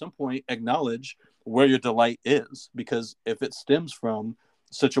have to at some point acknowledge where your delight is, because if it stems from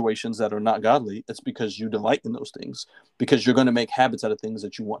situations that are not godly, it's because you delight in those things, because you're going to make habits out of things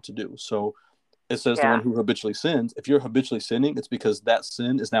that you want to do. So it says the one Yeah. who habitually sins. If you're habitually sinning, it's because that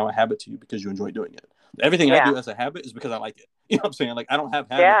sin is now a habit to you because you enjoy doing it. Everything I Yeah. do as a habit is because I like it. You know what I'm saying? Like I don't have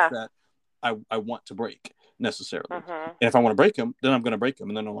habits Yeah. that I want to break necessarily. Mhm. And if I want to break them, then I'm going to break them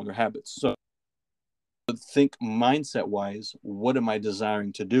and they're no longer habits. So think mindset wise, what am I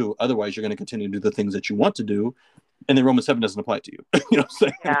desiring to do? Otherwise, you're going to continue to do the things that you want to do. And then Romans 7 doesn't apply to you. You know what I'm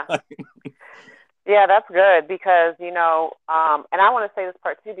saying? Yeah. Yeah, that's good because, and I want to say this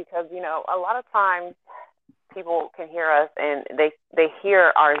part too because, a lot of times people can hear us and they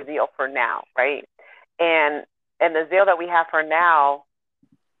hear our zeal for now, right? And and the zeal that we have for now,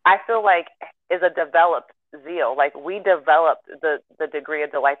 I feel like is a developed zeal. Like we developed the degree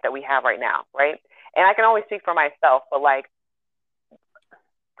of delight that we have right now, right? And I can only speak for myself, but like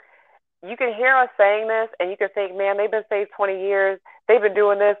you can hear us saying this and you can think, man, they've been saved 20 years. They've been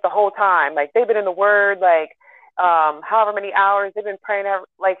doing this the whole time. Like they've been in the word, like however many hours they've been praying,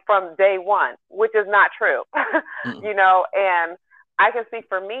 like from day one, which is not true, and I can speak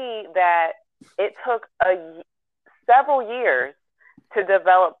for me that it took several years to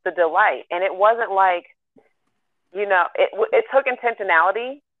develop the delight. And it wasn't like, it took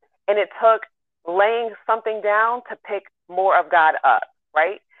intentionality and it took laying something down to pick more of God up,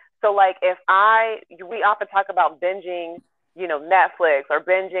 right? So like we often talk about binging, Netflix or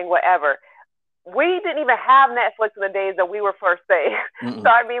binging whatever. We didn't even have Netflix in the days that we were first saved. So Mm-mm.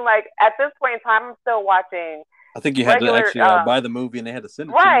 I mean, like at this point in time, I'm still watching I think you had to regular actually buy the movie and they had to send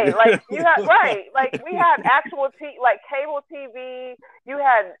it to right, you. like you had right, like we had actual like cable TV. You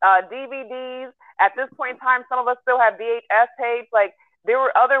had DVDs. At this point in time, some of us still have VHS tapes. Like there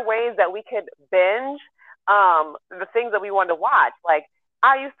were other ways that we could binge the things that we wanted to watch. Like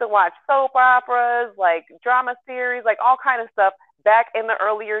I used to watch soap operas, like drama series, like all kind of stuff back in the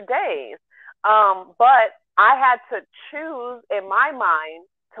earlier days. But I had to choose in my mind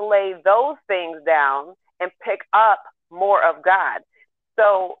to lay those things down and pick up more of God.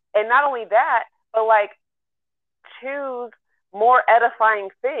 So, and not only that, but like choose more edifying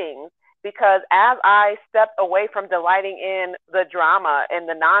things because as I stepped away from delighting in the drama and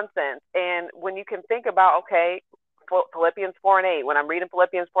the nonsense, and when you can think about, okay, Philippians 4 and 8, when I'm reading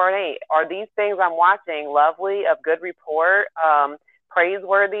Philippians 4 and 8, are these things I'm watching lovely, of good report,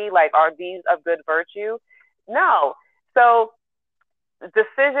 praiseworthy? Like, are these of good virtue? No. So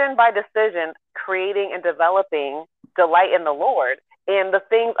decision by decision, creating and developing delight in the Lord and the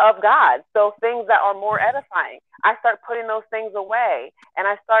things of God. So things that are more edifying. I start putting those things away and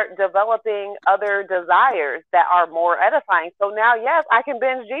I start developing other desires that are more edifying. So now, yes, I can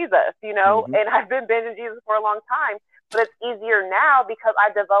binge Jesus, Mm-hmm. and I've been binging Jesus for a long time, but it's easier now because I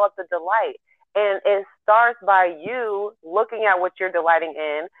developed the delight. And it starts by you looking at what you're delighting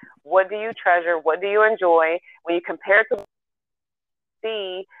in. What do you treasure? What do you enjoy? When you compare it to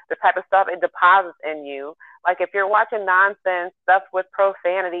see the type of stuff it deposits in you. Like if you're watching nonsense, stuff with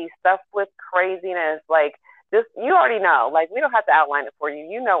profanity, stuff with craziness, like just you already know. Like we don't have to outline it for you.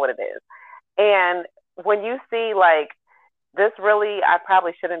 You know what it is. And when you see like this really, I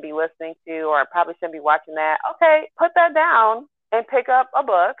probably shouldn't be listening to, or I probably shouldn't be watching that. Okay, put that down and pick up a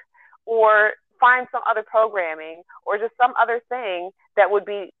book, or find some other programming, or just some other thing that would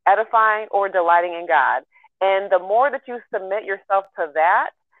be edifying or delighting in God. And the more that you submit yourself to that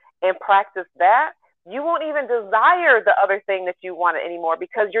and practice that, you won't even desire the other thing that you wanted anymore,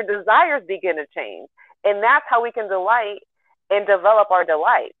 because your desires begin to change. And that's how we can delight and develop our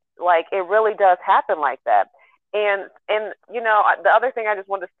delight. Like, it really does happen like that. And you know, the other thing I just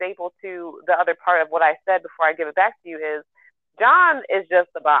want to staple to the other part of what I said before I give it back to you is, John is just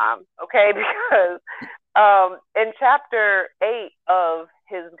the bomb, okay? Because in chapter 8 of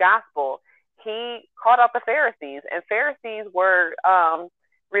his gospel, he called out the Pharisees, and Pharisees were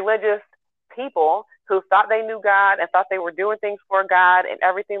religious people who thought they knew God and thought they were doing things for God and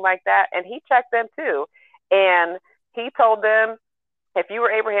everything like that. And he checked them too. And he told them, if you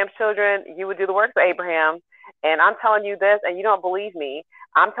were Abraham's children, you would do the works of Abraham. And I'm telling you this, and you don't believe me.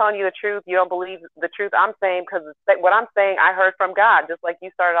 I'm telling you the truth. You don't believe the truth I'm saying, because what I'm saying, I heard from God. Just like you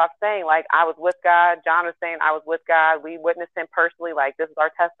started off saying, like, I was with God. John was saying, I was with God. We witnessed him personally. Like, this is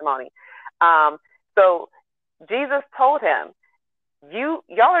our testimony. So Jesus told him, y'all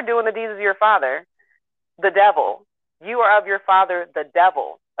are doing the deeds of your father, the devil. You are of your father, the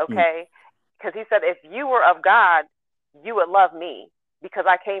devil. Okay? Because he said, if you were of God, you would love me, because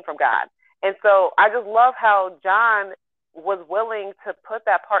I came from God. And so I just love how John was willing to put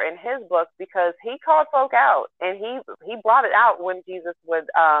that part in his book, because he called folk out, and he brought it out when Jesus would,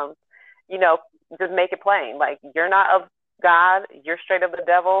 you know, just make it plain. Like, you're not of God, you're straight of the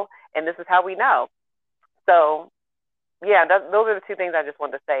devil, and this is how we know. So, yeah, those are the two things I just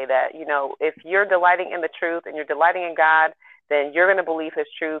wanted to say, that, you know, if you're delighting in the truth and you're delighting in God, then you're going to believe his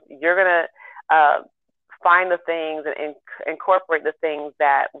truth. You're going to find the things and incorporate the things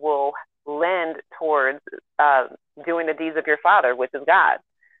that will lend towards doing the deeds of your father, which is God.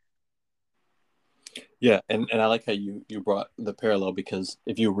 Yeah, and I like how you brought the parallel, because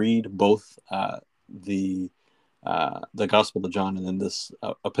if you read both the Gospel of John and then this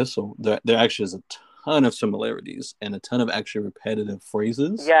epistle, there actually is a ton of similarities and a ton of actually repetitive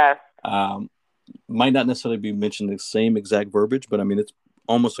phrases. Yes. Might not necessarily be mentioning the same exact verbiage, but I mean, it's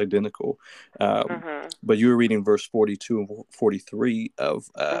almost identical. But you were reading verse 42 and 43 of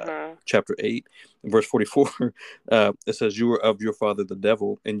chapter 8. In verse 44, it says, you are of your father, the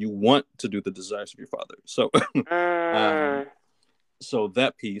devil, and you want to do the desires of your father. So, so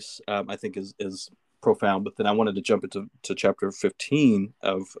that piece, I think is profound. But then I wanted to jump into chapter 15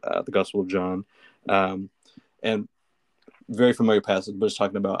 of the Gospel of John. And very familiar passage, but it's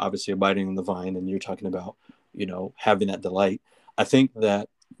talking about obviously abiding in the vine, and you're talking about, you know, having that delight. I think that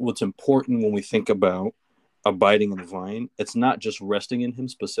what's important when we think about abiding in the vine, it's not just resting in him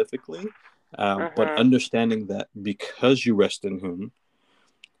specifically, but understanding that because you rest in him,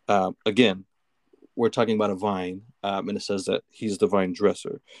 again, we're talking about a vine, and it says that he's the vine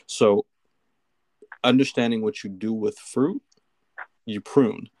dresser. So understanding what you do with fruit, you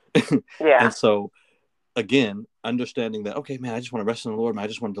prune. Yeah. And so, again, understanding that, okay, man, I just want to rest in the Lord, man, I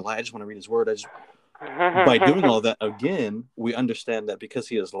just want to delight, I just want to read his word. By doing all that, again, we understand that because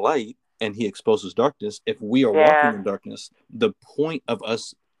he is light and he exposes darkness, if we are walking in darkness, the point of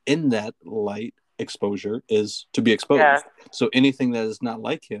us in that light exposure is to be exposed. Yeah. So anything that is not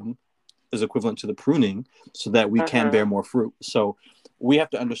like him is equivalent to the pruning, so that we can bear more fruit. So we have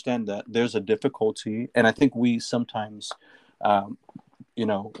to understand that there's a difficulty. And I think we sometimes, you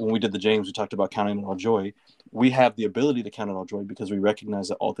know, when we did the James, we talked about counting it all joy. We have the ability to count it all joy because we recognize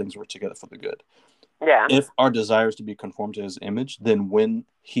that all things work together for the good. Yeah. If our desire is to be conformed to his image, then when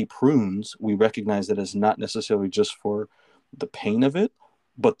he prunes, we recognize that it's not necessarily just for the pain of it,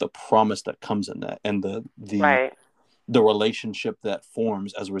 but the promise that comes in that, and the relationship that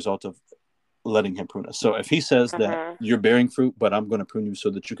forms as a result of letting him prune us. So if he says that you're bearing fruit, but I'm going to prune you so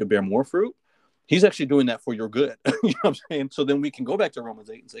that you can bear more fruit, he's actually doing that for your good. You know what I'm saying? So then we can go back to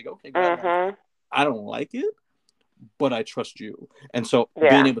Romans 8 and say, okay, God, I don't like it, but I trust you. And so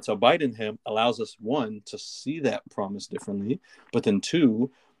being able to abide in him allows us, one, to see that promise differently, but then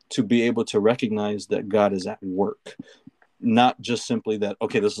two, to be able to recognize that God is at work. Not just simply that,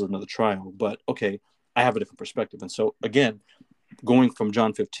 okay, this is another trial, but okay, I have a different perspective. And so again, going from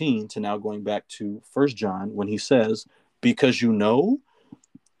John 15 to now going back to 1 John, when he says, because you know,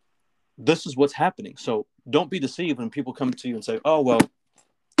 this is what's happening. So don't be deceived when people come to you and say, oh, well,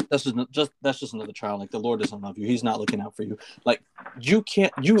 that's just another trial. Like, the Lord doesn't love you. He's not looking out for you. Like, you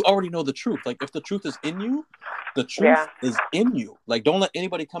already know the truth. Like, if the truth is in you, the truth is in you. Like, don't let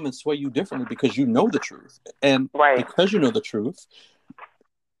anybody come and sway you differently, because you know the truth. And because you know the truth,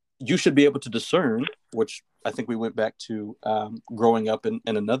 you should be able to discern, which I think we went back to growing up in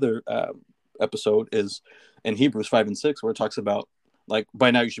another episode is in Hebrews 5 and 6, where it talks about like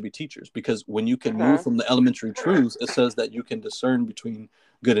by now you should be teachers, because when you can move from the elementary truths, it says that you can discern between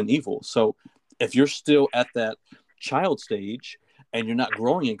good and evil. So if you're still at that child stage and you're not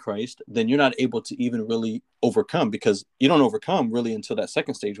growing in Christ, then you're not able to even really overcome, because you don't overcome really until that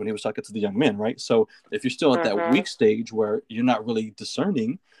second stage when he was talking to the young men, right? So if you're still at that weak stage where you're not really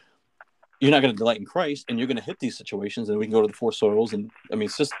discerning, you're not going to delight in Christ, and you're going to hit these situations. And we can go to the four soils, and I mean,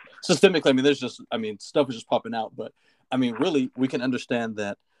 systemically, I mean, there's just, I mean, stuff is just popping out. But I mean, really, we can understand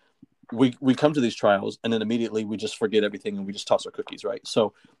that we come to these trials, and then immediately we just forget everything and we just toss our cookies, right?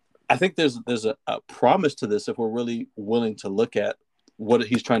 So I think there's a promise to this if we're really willing to look at what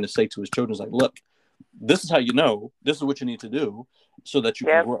he's trying to say to his children. Is like, look, this is how you know, this is what you need to do so that you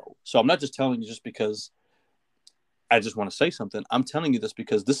can grow. So I'm not just telling you just because I just want to say something. I'm telling you this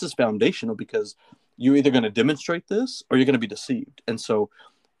because this is foundational, because you're either going to demonstrate this or you're going to be deceived. And so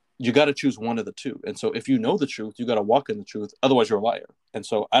you got to choose one of the two. And so if you know the truth, you got to walk in the truth. Otherwise, you're a liar. And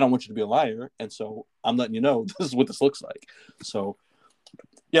so I don't want you to be a liar. And so I'm letting you know this is what this looks like. So,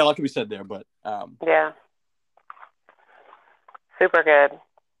 yeah, a lot can be said there. But yeah. Super good.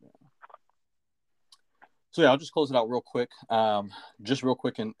 So, yeah, I'll just close it out real quick. Just real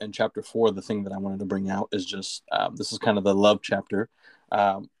quick in chapter 4, the thing that I wanted to bring out is just this is kind of the love chapter.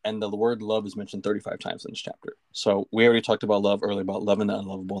 And the word love is mentioned 35 times in this chapter. So we already talked about love earlier, about loving the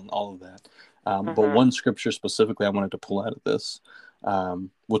unlovable and all of that. But one scripture specifically I wanted to pull out of this.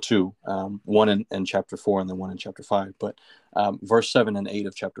 Well, two. One in chapter 4 and then one in chapter 5. But verse 7 and 8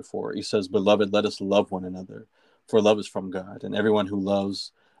 of chapter 4, he says, "Beloved, let us love one another, for love is from God. And everyone who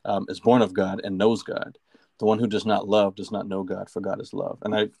loves is born of God and knows God. The one who does not love does not know God, for God is love."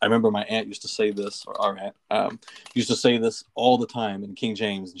 And I remember my aunt used to say this, or our aunt used to say this all the time in King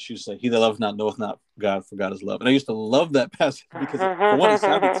James. And she used to say, "He that loveth not knoweth not God, for God is love." And I used to love that passage because, for one, it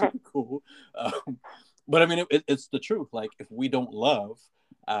sounded super cool. But I mean, it's the truth. Like, if we don't love,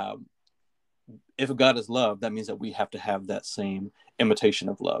 if God is love, that means that we have to have that same imitation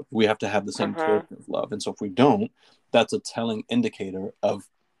of love. We have to have the same character of love. And so if we don't, that's a telling indicator of,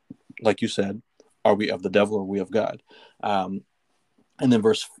 like you said, are we of the devil or are we of God? And then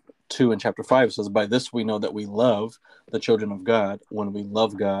verse 2 in chapter 5 says, "By this we know that we love the children of God, when we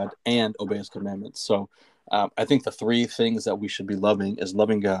love God and obey his commandments." So I think the three things that we should be loving is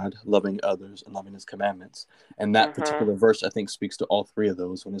loving God, loving others, and loving his commandments. And that particular verse, I think, speaks to all three of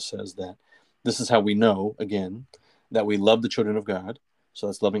those when it says that this is how we know, again, that we love the children of God. So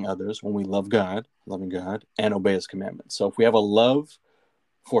that's loving others, when we love God, loving God, and obey his commandments. So if we have a love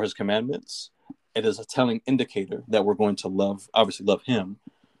for his commandments, it is a telling indicator that we're going to obviously love him,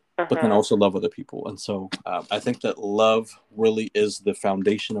 but then also love other people. And so I think that love really is the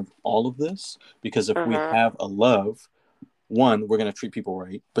foundation of all of this, because if we have a love, one, we're going to treat people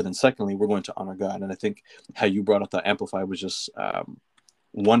right, but then secondly, we're going to honor God. And I think how you brought up the Amplify was just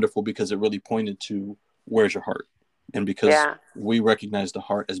wonderful, because it really pointed to where's your heart. And because we recognize the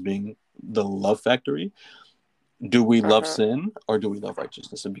heart as being the love factory, do we love sin or do we love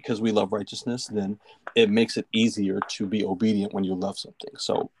righteousness? And because we love righteousness, then it makes it easier to be obedient when you love something.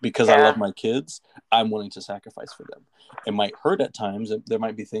 So because I love my kids, I'm willing to sacrifice for them. It might hurt at times. There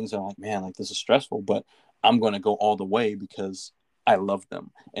might be things that I'm like, man, like this is stressful, but I'm going to go all the way because I love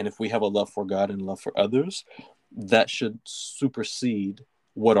them. And if we have a love for God and love for others, that should supersede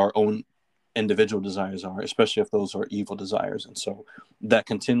what our own individual desires are, especially if those are evil desires. And so that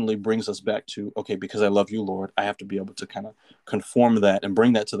continually brings us back to, okay, because I love you, Lord, I have to be able to kind of conform that and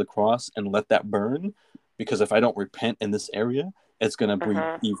bring that to the cross and let that burn, because if I don't repent in this area, it's going to breed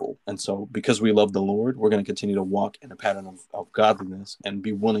evil. And so because we love the Lord, we're going to continue to walk in a pattern of godliness and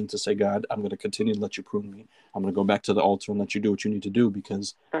be willing to say, God, I'm going to continue to let you prune me. I'm going to go back to the altar and let you do what you need to do,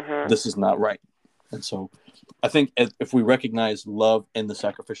 because this is not right. And so I think if we recognize love in the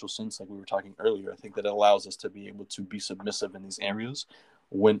sacrificial sense, like we were talking earlier, I think that it allows us to be able to be submissive in these areas,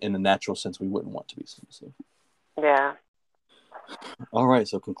 when in the natural sense we wouldn't want to be submissive. Yeah. All right.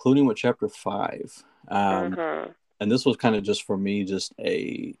 So concluding with chapter 5. And this was kind of just for me, just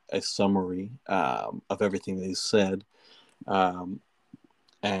a summary of everything that he said.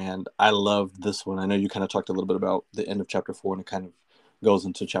 And I loved this one. I know you kind of talked a little bit about the end of chapter 4, and it kind of goes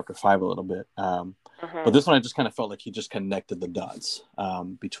into chapter 5 a little bit. But this one, I just kind of felt like he just connected the dots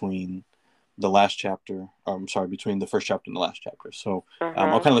between the last chapter, between the first chapter and the last chapter. So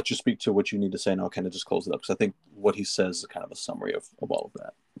I'll kind of let you speak to what you need to say, and I'll kind of just close it up, because I think what he says is kind of a summary of all of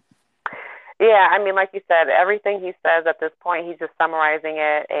that. Yeah, I mean, like you said, everything he says at this point, he's just summarizing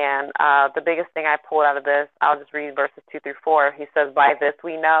it. And the biggest thing I pulled out of this, I'll just read verses 2 through 4. He says, "By this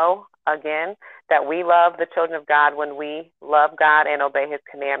we know, again, that we love the children of God when we love God and obey his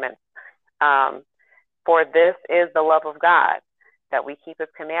commandments. Um, for this is the love of God, that we keep his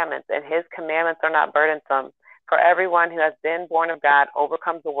commandments, and his commandments are not burdensome. For everyone who has been born of God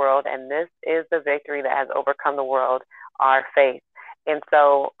overcomes the world, and this is the victory that has overcome the world, our faith." And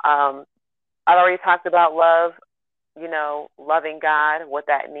so, I've already talked about love, loving God, what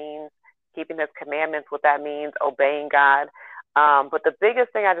that means, keeping his commandments, what that means, obeying God. But the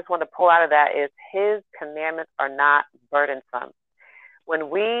biggest thing I just want to pull out of that is his commandments are not burdensome. When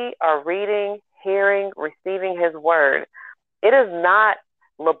we are reading, hearing, receiving his word, it is not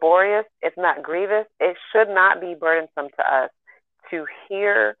laborious, it's not grievous, it should not be burdensome to us to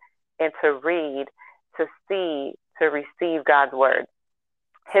hear and to read, to see, to receive God's word.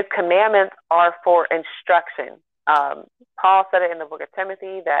 His commandments are for instruction. Paul said it in the book of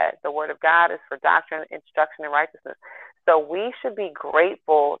Timothy that the word of God is for doctrine, instruction, and righteousness. So we should be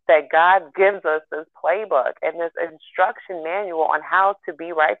grateful that God gives us this playbook and this instruction manual on how to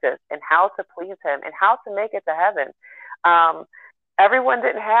be righteous and how to please him and how to make it to heaven. Everyone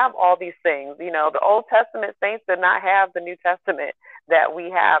didn't have all these things. The Old Testament saints did not have the New Testament that we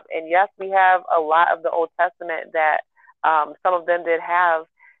have. And yes, we have a lot of the Old Testament that some of them did have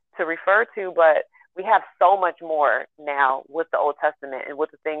to refer to, but we have so much more now with the Old Testament and with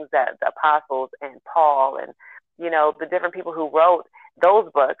the things that the apostles and Paul and, the different people who wrote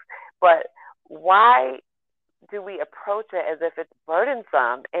those books. But why do we approach it as if it's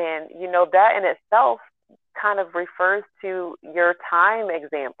burdensome? And, that in itself kind of refers to your time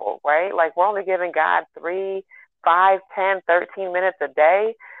example, right? Like we're only giving God 3, 5, 10, 13 minutes a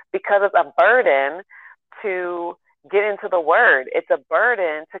day because it's a burden to get into the word. It's a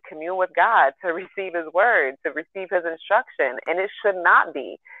burden to commune with God, to receive his word, to receive his instruction. And it should not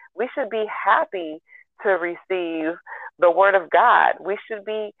be. We should be happy to receive the word of God. We should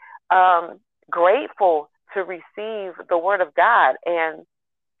be grateful to receive the word of God. And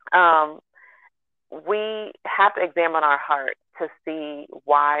we have to examine our heart to see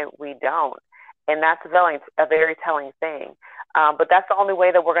why we don't. And that's a very telling thing. But that's the only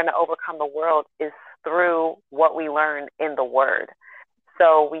way that we're going to overcome the world is through what we learn in the word.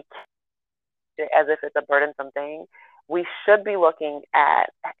 So we can't, as if it's a burdensome thing. We should be looking at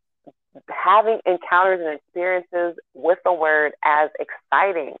having encounters and experiences with the word as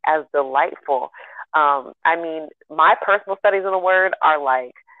exciting, as delightful. I mean, my personal studies in the word are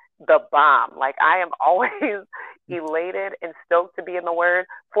like the bomb. Like I am always elated and stoked to be in the word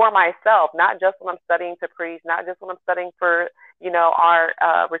for myself, not just when I'm studying to preach, not just when I'm studying for,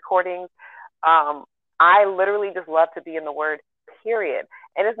 our recordings. I literally just love to be in the word, period.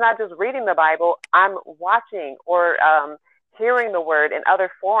 And it's not just reading the Bible. I'm watching or hearing the word in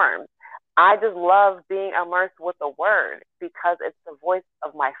other forms. I just love being immersed with the word because it's the voice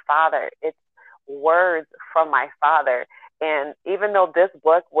of my Father. It's words from my Father. And even though this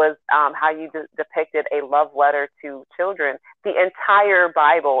book was how you depicted a love letter to children, the entire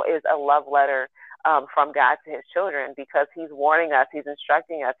Bible is a love letter from God to his children because he's warning us, he's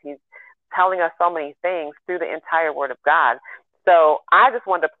instructing us, he's telling us so many things through the entire word of God. So I just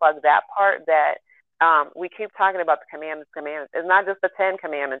wanted to plug that part that we keep talking about the commandments. It's not just the 10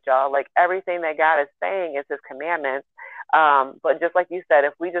 commandments, y'all. Like everything that God is saying is his commandments. But just like you said,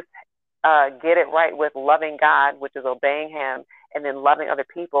 if we just get it right with loving God, which is obeying him, and then loving other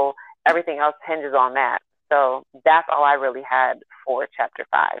people, everything else hinges on that. So that's all I really had for chapter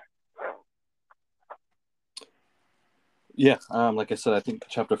 5. Yeah, like I said, I think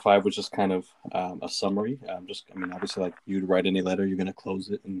chapter 5 was just kind of a summary. Obviously, like you'd write any letter, you're going to close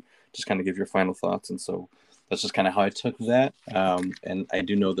it and just kind of give your final thoughts. And so that's just kind of how I took that. And I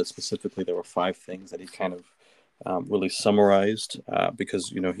do know that specifically there were 5 things that he kind of really summarized because,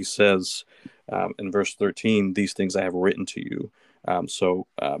 he says in verse 13, "These things I have written to you." So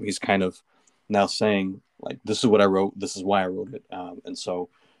he's kind of now saying, like, this is what I wrote, this is why I wrote it. And so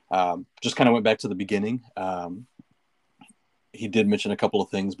just kind of went back to the beginning. He did mention a couple of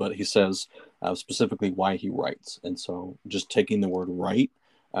things, but he says specifically why he writes. And so just taking the word write,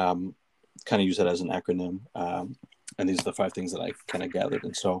 kind of use it as an acronym. And these are the 5 things that I kind of gathered.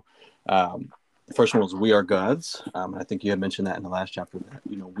 And so the first one was we are God's. I think you had mentioned that in the last chapter that,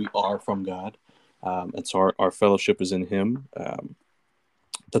 we are from God. And so our fellowship is in him.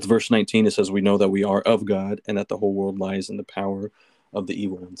 That's verse 19. It says, we know that we are of God and that the whole world lies in the power of the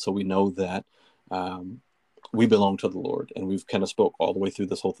evil one. So we know that we belong to the Lord. And we've kind of spoke all the way through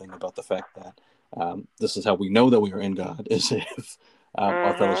this whole thing about the fact that this is how we know that we are in God, is if Our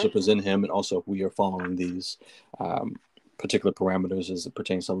Mhm. fellowship is in him, and also we are following these um, particular parameters as it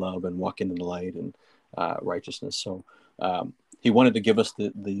pertains to love and walking in the light and righteousness. So he wanted to give us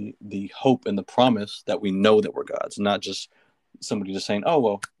the hope and the promise that we know that we're God's, not just somebody just saying, "Oh,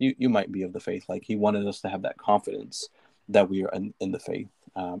 well, you might be of the faith." Like he wanted us to have that confidence that we are in the faith,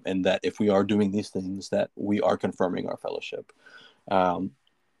 and that if we are doing these things, that we are confirming our fellowship. Um,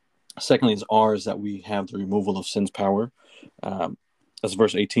 Secondly, is ours that we have the removal of sin's power. Um, as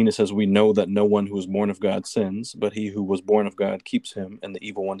verse 18, it says, "We know that no one who is born of God sins, but he who was born of God keeps him, and the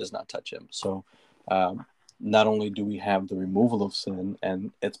evil one does not touch him." So, not only do we have the removal of sin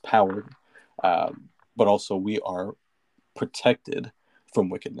and its power, but also we are protected from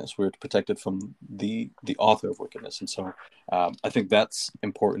wickedness. We're protected from the author of wickedness, and so I think that's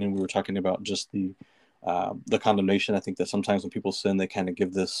important. And we were talking about just the condemnation. I think that sometimes when people sin, they kind of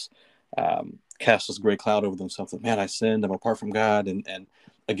give this cast this gray cloud over themselves. That, man, I sinned. I'm apart from God. And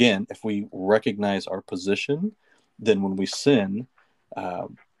again, if we recognize our position, then when we sin, uh,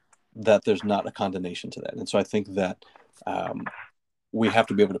 that there's not a condemnation to that. And so I think that we have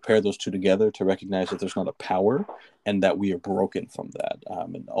to be able to pair those two together to recognize that there's not a power and that we are broken from that.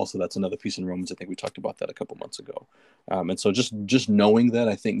 And also, that's another piece in Romans. I think we talked about that a couple months ago. And so just knowing that,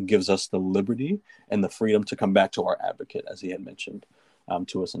 I think, gives us the liberty and the freedom to come back to our advocate, as he had mentioned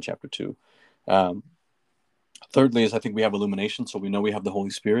to us in chapter 2. Um, Thirdly, is I think we have illumination, so we know we have the Holy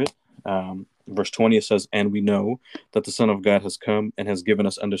Spirit. Verse 20, it says, "And we know that the Son of God has come and has given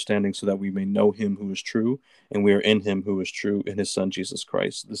us understanding so that we may know him who is true, and we are in him who is true, in his Son, Jesus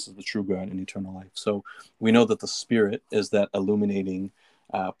Christ. This is the true God and eternal life." So we know that the Spirit is that illuminating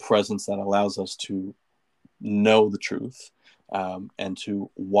presence that allows us to know the truth and to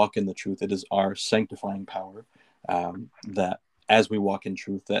walk in the truth. It is our sanctifying power that as we walk in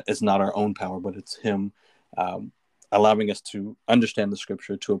truth, that it's not our own power, but it's him um, allowing us to understand the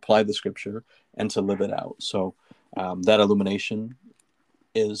scripture, to apply the scripture, and to live it out. So that illumination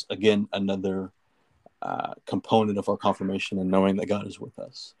is, again, another component of our confirmation and knowing that God is with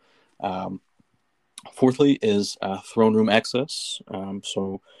us. Um, Fourthly is throne room access.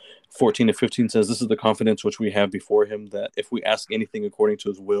 So 14 to 15 says, "This is the confidence which we have before him, that if we ask anything according to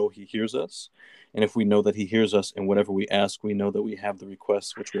his will, he hears us. And if we know that he hears us in whatever we ask, we know that we have the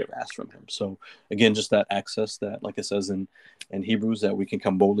requests which we have asked from him." So again, just that access that, like it says in Hebrews, that we can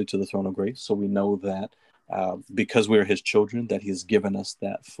come boldly to the throne of grace. So we know that because we are his children, that he has given us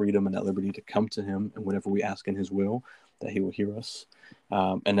that freedom and that liberty to come to him, and whatever we ask in his will, that he will hear us.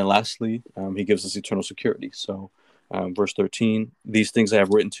 And then lastly, he gives us eternal security. So verse 13, "These things I have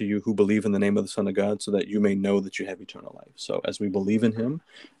written to you who believe in the name of the Son of God, so that you may know that you have eternal life." So as we believe in him,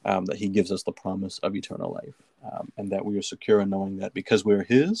 that he gives us the promise of eternal life, and that we are secure in knowing that because we are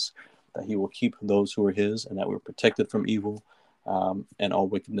his, that he will keep those who are his, and that we're protected from evil and all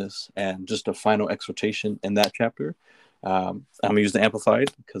wickedness. And just a final exhortation in that chapter. I'm going to use the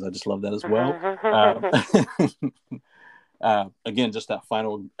Amplified because I just love that as well. Again, just that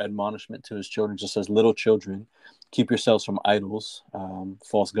final admonishment to his children just says, "Little children, keep yourselves from idols,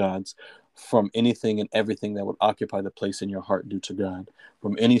 false gods, from anything and everything that would occupy the place in your heart due to God,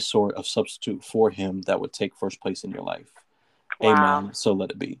 from any sort of substitute for him that would take first place in your life. Wow. Amen. So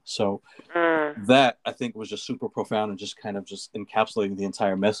let it be." So Mm. that, I think, was just super profound and just kind of just encapsulating the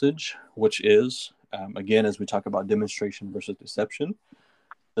entire message, which is, again, as we talk about demonstration versus deception,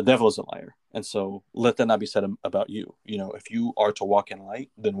 the devil is a liar. And so let that not be said about you. You know, if you are to walk in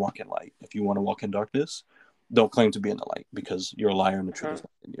light, then walk in light. If you want to walk in darkness, don't claim to be in the light, because you're a liar and the truth is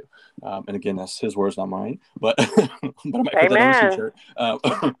not in you. And again, that's his words, not mine. But but I might put that on a Amen. t-shirt.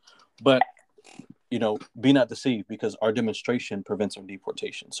 But you know, be not deceived, because our demonstration prevents our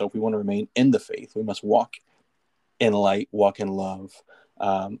deportation. So if we want to remain in the faith, we must walk in light, walk in love,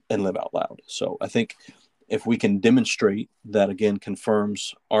 and live out loud. So I think if we can demonstrate that, again,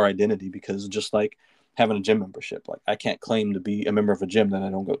 confirms our identity, because just like having a gym membership, like I can't claim to be a member of a gym that I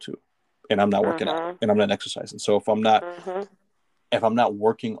don't go to, and I'm not working out Mhm. and I'm not exercising. So Mhm. if I'm not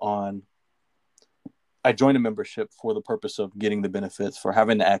working on, I joined a membership for the purpose of getting the benefits, for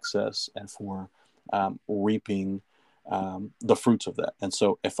having the access, and for reaping the fruits of that. And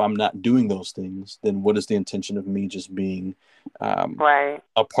so, if I'm not doing those things, then what is the intention of me just being um, Right.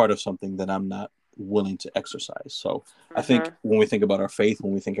 a part of something that I'm not willing to exercise? So, I think Mhm. when we think about our faith,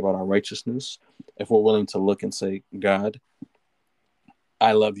 when we think about our righteousness, if we're willing to look and say, "God,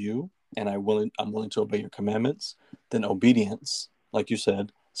 I love you, and I'm willing to obey your commandments," then obedience, like you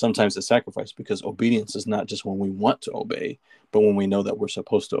said, sometimes it's sacrifice, because obedience is not just when we want to obey, but when we know that we're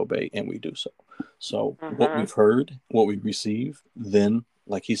supposed to obey and we do so. So what Mhm. we've heard, what we receive, then,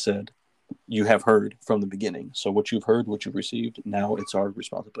 like he said, you have heard from the beginning. So what you've heard, what you've received, now it's our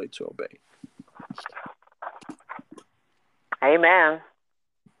responsibility to obey. Amen.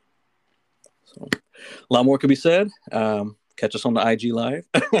 So a lot more could be said. Catch us on the IG Live.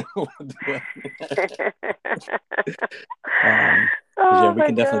 Yeah, we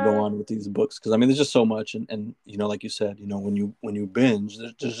can definitely go on with these books because I mean, there's just so much, and you know, like you said, you know, when you binge,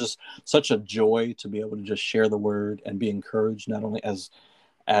 there's just such a joy to be able to just share the word and be encouraged, not only as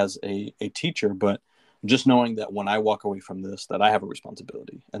a teacher, but just knowing that when I walk away from this, that I have a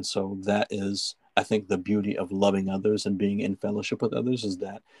responsibility, and so that is, I think, the beauty of loving others and being in fellowship with others is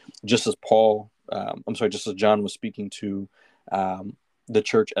that just as just as John was speaking to the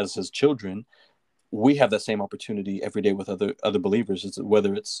church as his children, we have that same opportunity every day with other believers. It's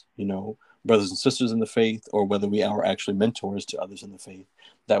whether it's, you know, brothers and sisters in the faith, or whether we are actually mentors to others in the faith,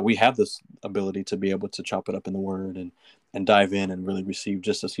 that we have this ability to be able to chop it up in the word and dive in and really receive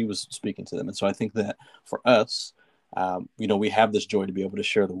just as he was speaking to them. And so I think that for us, you know, we have this joy to be able to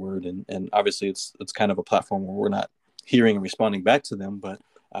share the word, and obviously it's kind of a platform where we're not hearing and responding back to them, but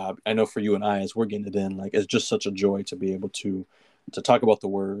I know for you and I, as we're getting it in, like, it's just such a joy to be able to talk about the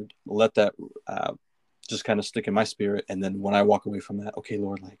word, let that just kind of stick in my spirit. And then when I walk away from that, okay,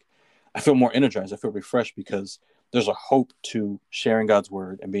 Lord, like, I feel more energized. I feel refreshed because there's a hope to sharing God's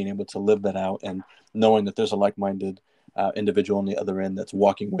word and being able to live that out, and knowing that there's a like-minded individual on the other end that's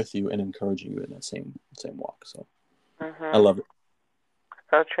walking with you and encouraging you in that same walk. So I love it.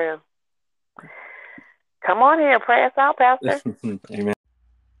 So true. Come on here, pray us out, Pastor. Amen.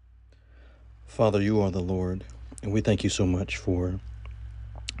 Father, you are the Lord, and we thank you so much for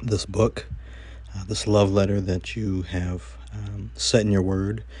this book, this love letter that you have set in your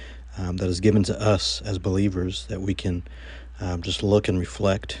word, that is given to us as believers, that we can just look and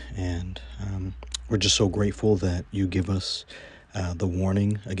reflect. And we're just so grateful that you give us the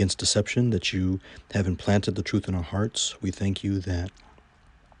warning against deception, that you have implanted the truth in our hearts. We thank you that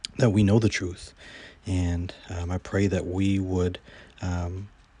we know the truth. And I pray that we would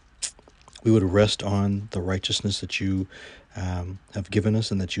rest on the righteousness that you have given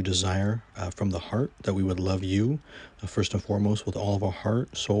us and that you desire from the heart, that we would love you first and foremost with all of our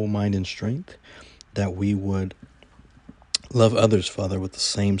heart, soul, mind, and strength, that we would love others, Father, with the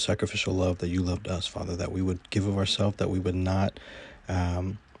same sacrificial love that you loved us, Father, that we would give of ourselves, that we would not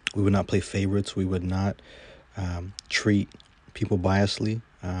play favorites, we would not treat people biasly.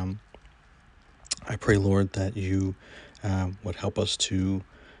 I pray, Lord, that you would help us to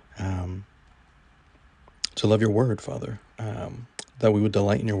love your word, Father, that we would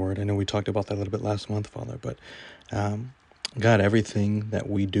delight in your word. I know we talked about that a little bit last month, Father, but God, everything that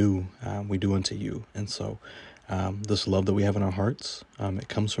we do unto you. And so this love that we have in our hearts, it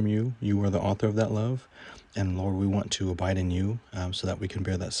comes from you. You are the author of that love. And Lord, we want to abide in you so that we can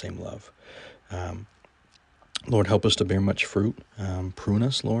bear that same love. Lord, help us to bear much fruit. Prune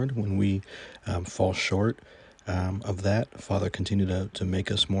us, Lord, when we fall short of that. Father, continue to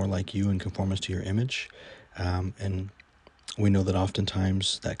make us more like you and conform us to your image. And we know that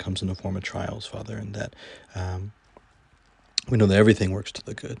oftentimes that comes in the form of trials, Father, and that we know that everything works to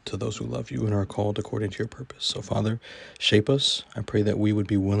the good, to those who love you and are called according to your purpose. So, Father, shape us. I pray that we would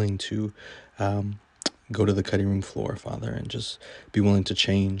be willing to go to the cutting room floor, Father, and just be willing to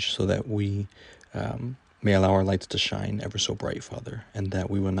change so that we may allow our lights to shine ever so bright, Father, and that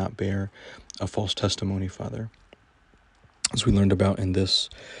we will not bear a false testimony, Father. As we learned about in this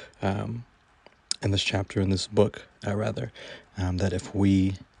chapter, in this book, that if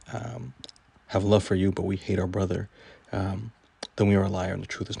we have love for you, but we hate our brother, then we are a liar and the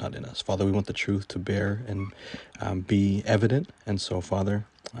truth is not in us. Father, we want the truth to bear and be evident. And so, Father,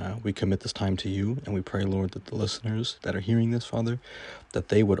 we commit this time to you, and we pray, Lord, that the listeners that are hearing this, Father, that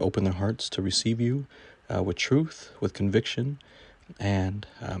they would open their hearts to receive you with truth, with conviction, and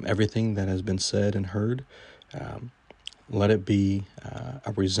everything that has been said and heard. Let it be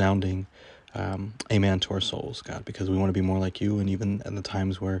a resounding amen to our souls, God, because we want to be more like you. And even at the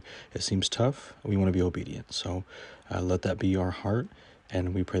times where it seems tough, we want to be obedient. So let that be our heart,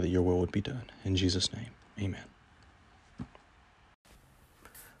 and we pray that your will would be done. In Jesus' name, amen.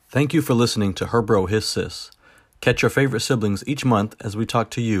 Thank you for listening to Her Bro, His Sis. Catch your favorite siblings each month as we talk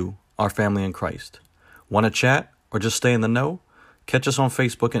to you, our family in Christ. Want to chat or just stay in the know? Catch us on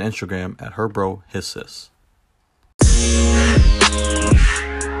Facebook and Instagram at Her Bro, His Sis.